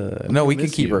to. No, we can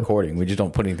keep recording. We just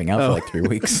don't put anything out for like 3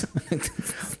 weeks.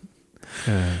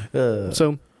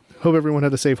 So, hope everyone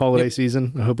had a safe holiday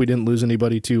season. I hope we didn't lose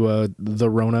anybody to the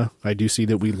Rona. I do see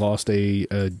that we lost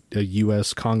a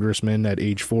U.S. congressman at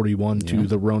age 41 to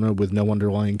the Rona with no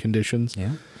underlying conditions.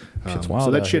 Yeah. Shit's wild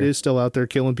so that shit here. is still out there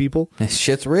killing people. That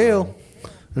shit's real.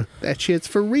 That shit's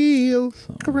for real.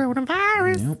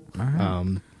 Coronavirus. Yep. All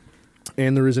right.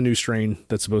 And there is a new strain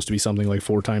that's supposed to be something like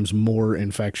 4 times more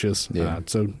infectious. Yeah.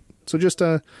 So just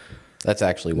that's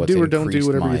actually what's do or don't do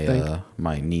whatever you think.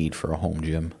 My need for a home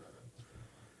gym.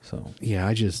 So yeah,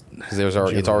 because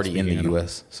it's already in the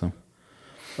U.S. So.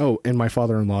 Oh, and my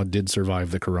father-in-law did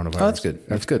survive the coronavirus. Oh, that's good.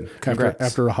 That's good. Congrats.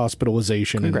 After a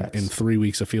hospitalization and 3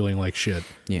 weeks of feeling like shit.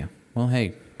 Yeah. Well,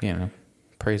 hey,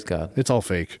 praise God. It's all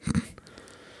fake.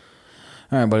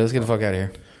 All right, buddy, let's get the fuck out of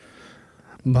here.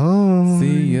 Bye.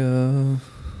 See ya.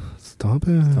 Stop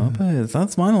it. Stop it.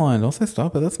 That's my line. Don't say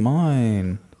stop it. That's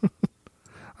mine.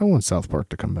 I want South Park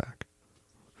to come back.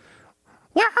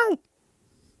 Wow.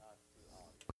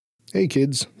 Hey,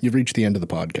 kids. You've reached the end of the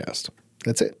podcast.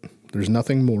 That's it. There's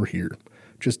nothing more here.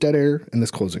 Just dead air and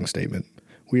this closing statement.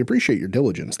 We appreciate your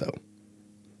diligence, though.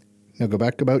 Now go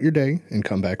back about your day and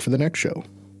come back for the next show.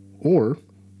 Or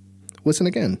listen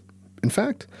again. In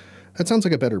fact, that sounds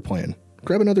like a better plan.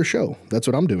 Grab another show. That's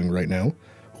what I'm doing right now.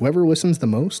 Whoever listens the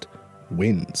most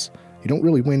wins. You don't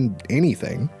really win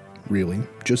anything, really.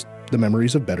 Just the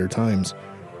memories of better times,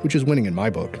 which is winning in my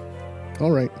book.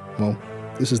 All right, well,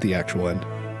 this is the actual end.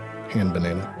 Hand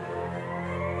banana.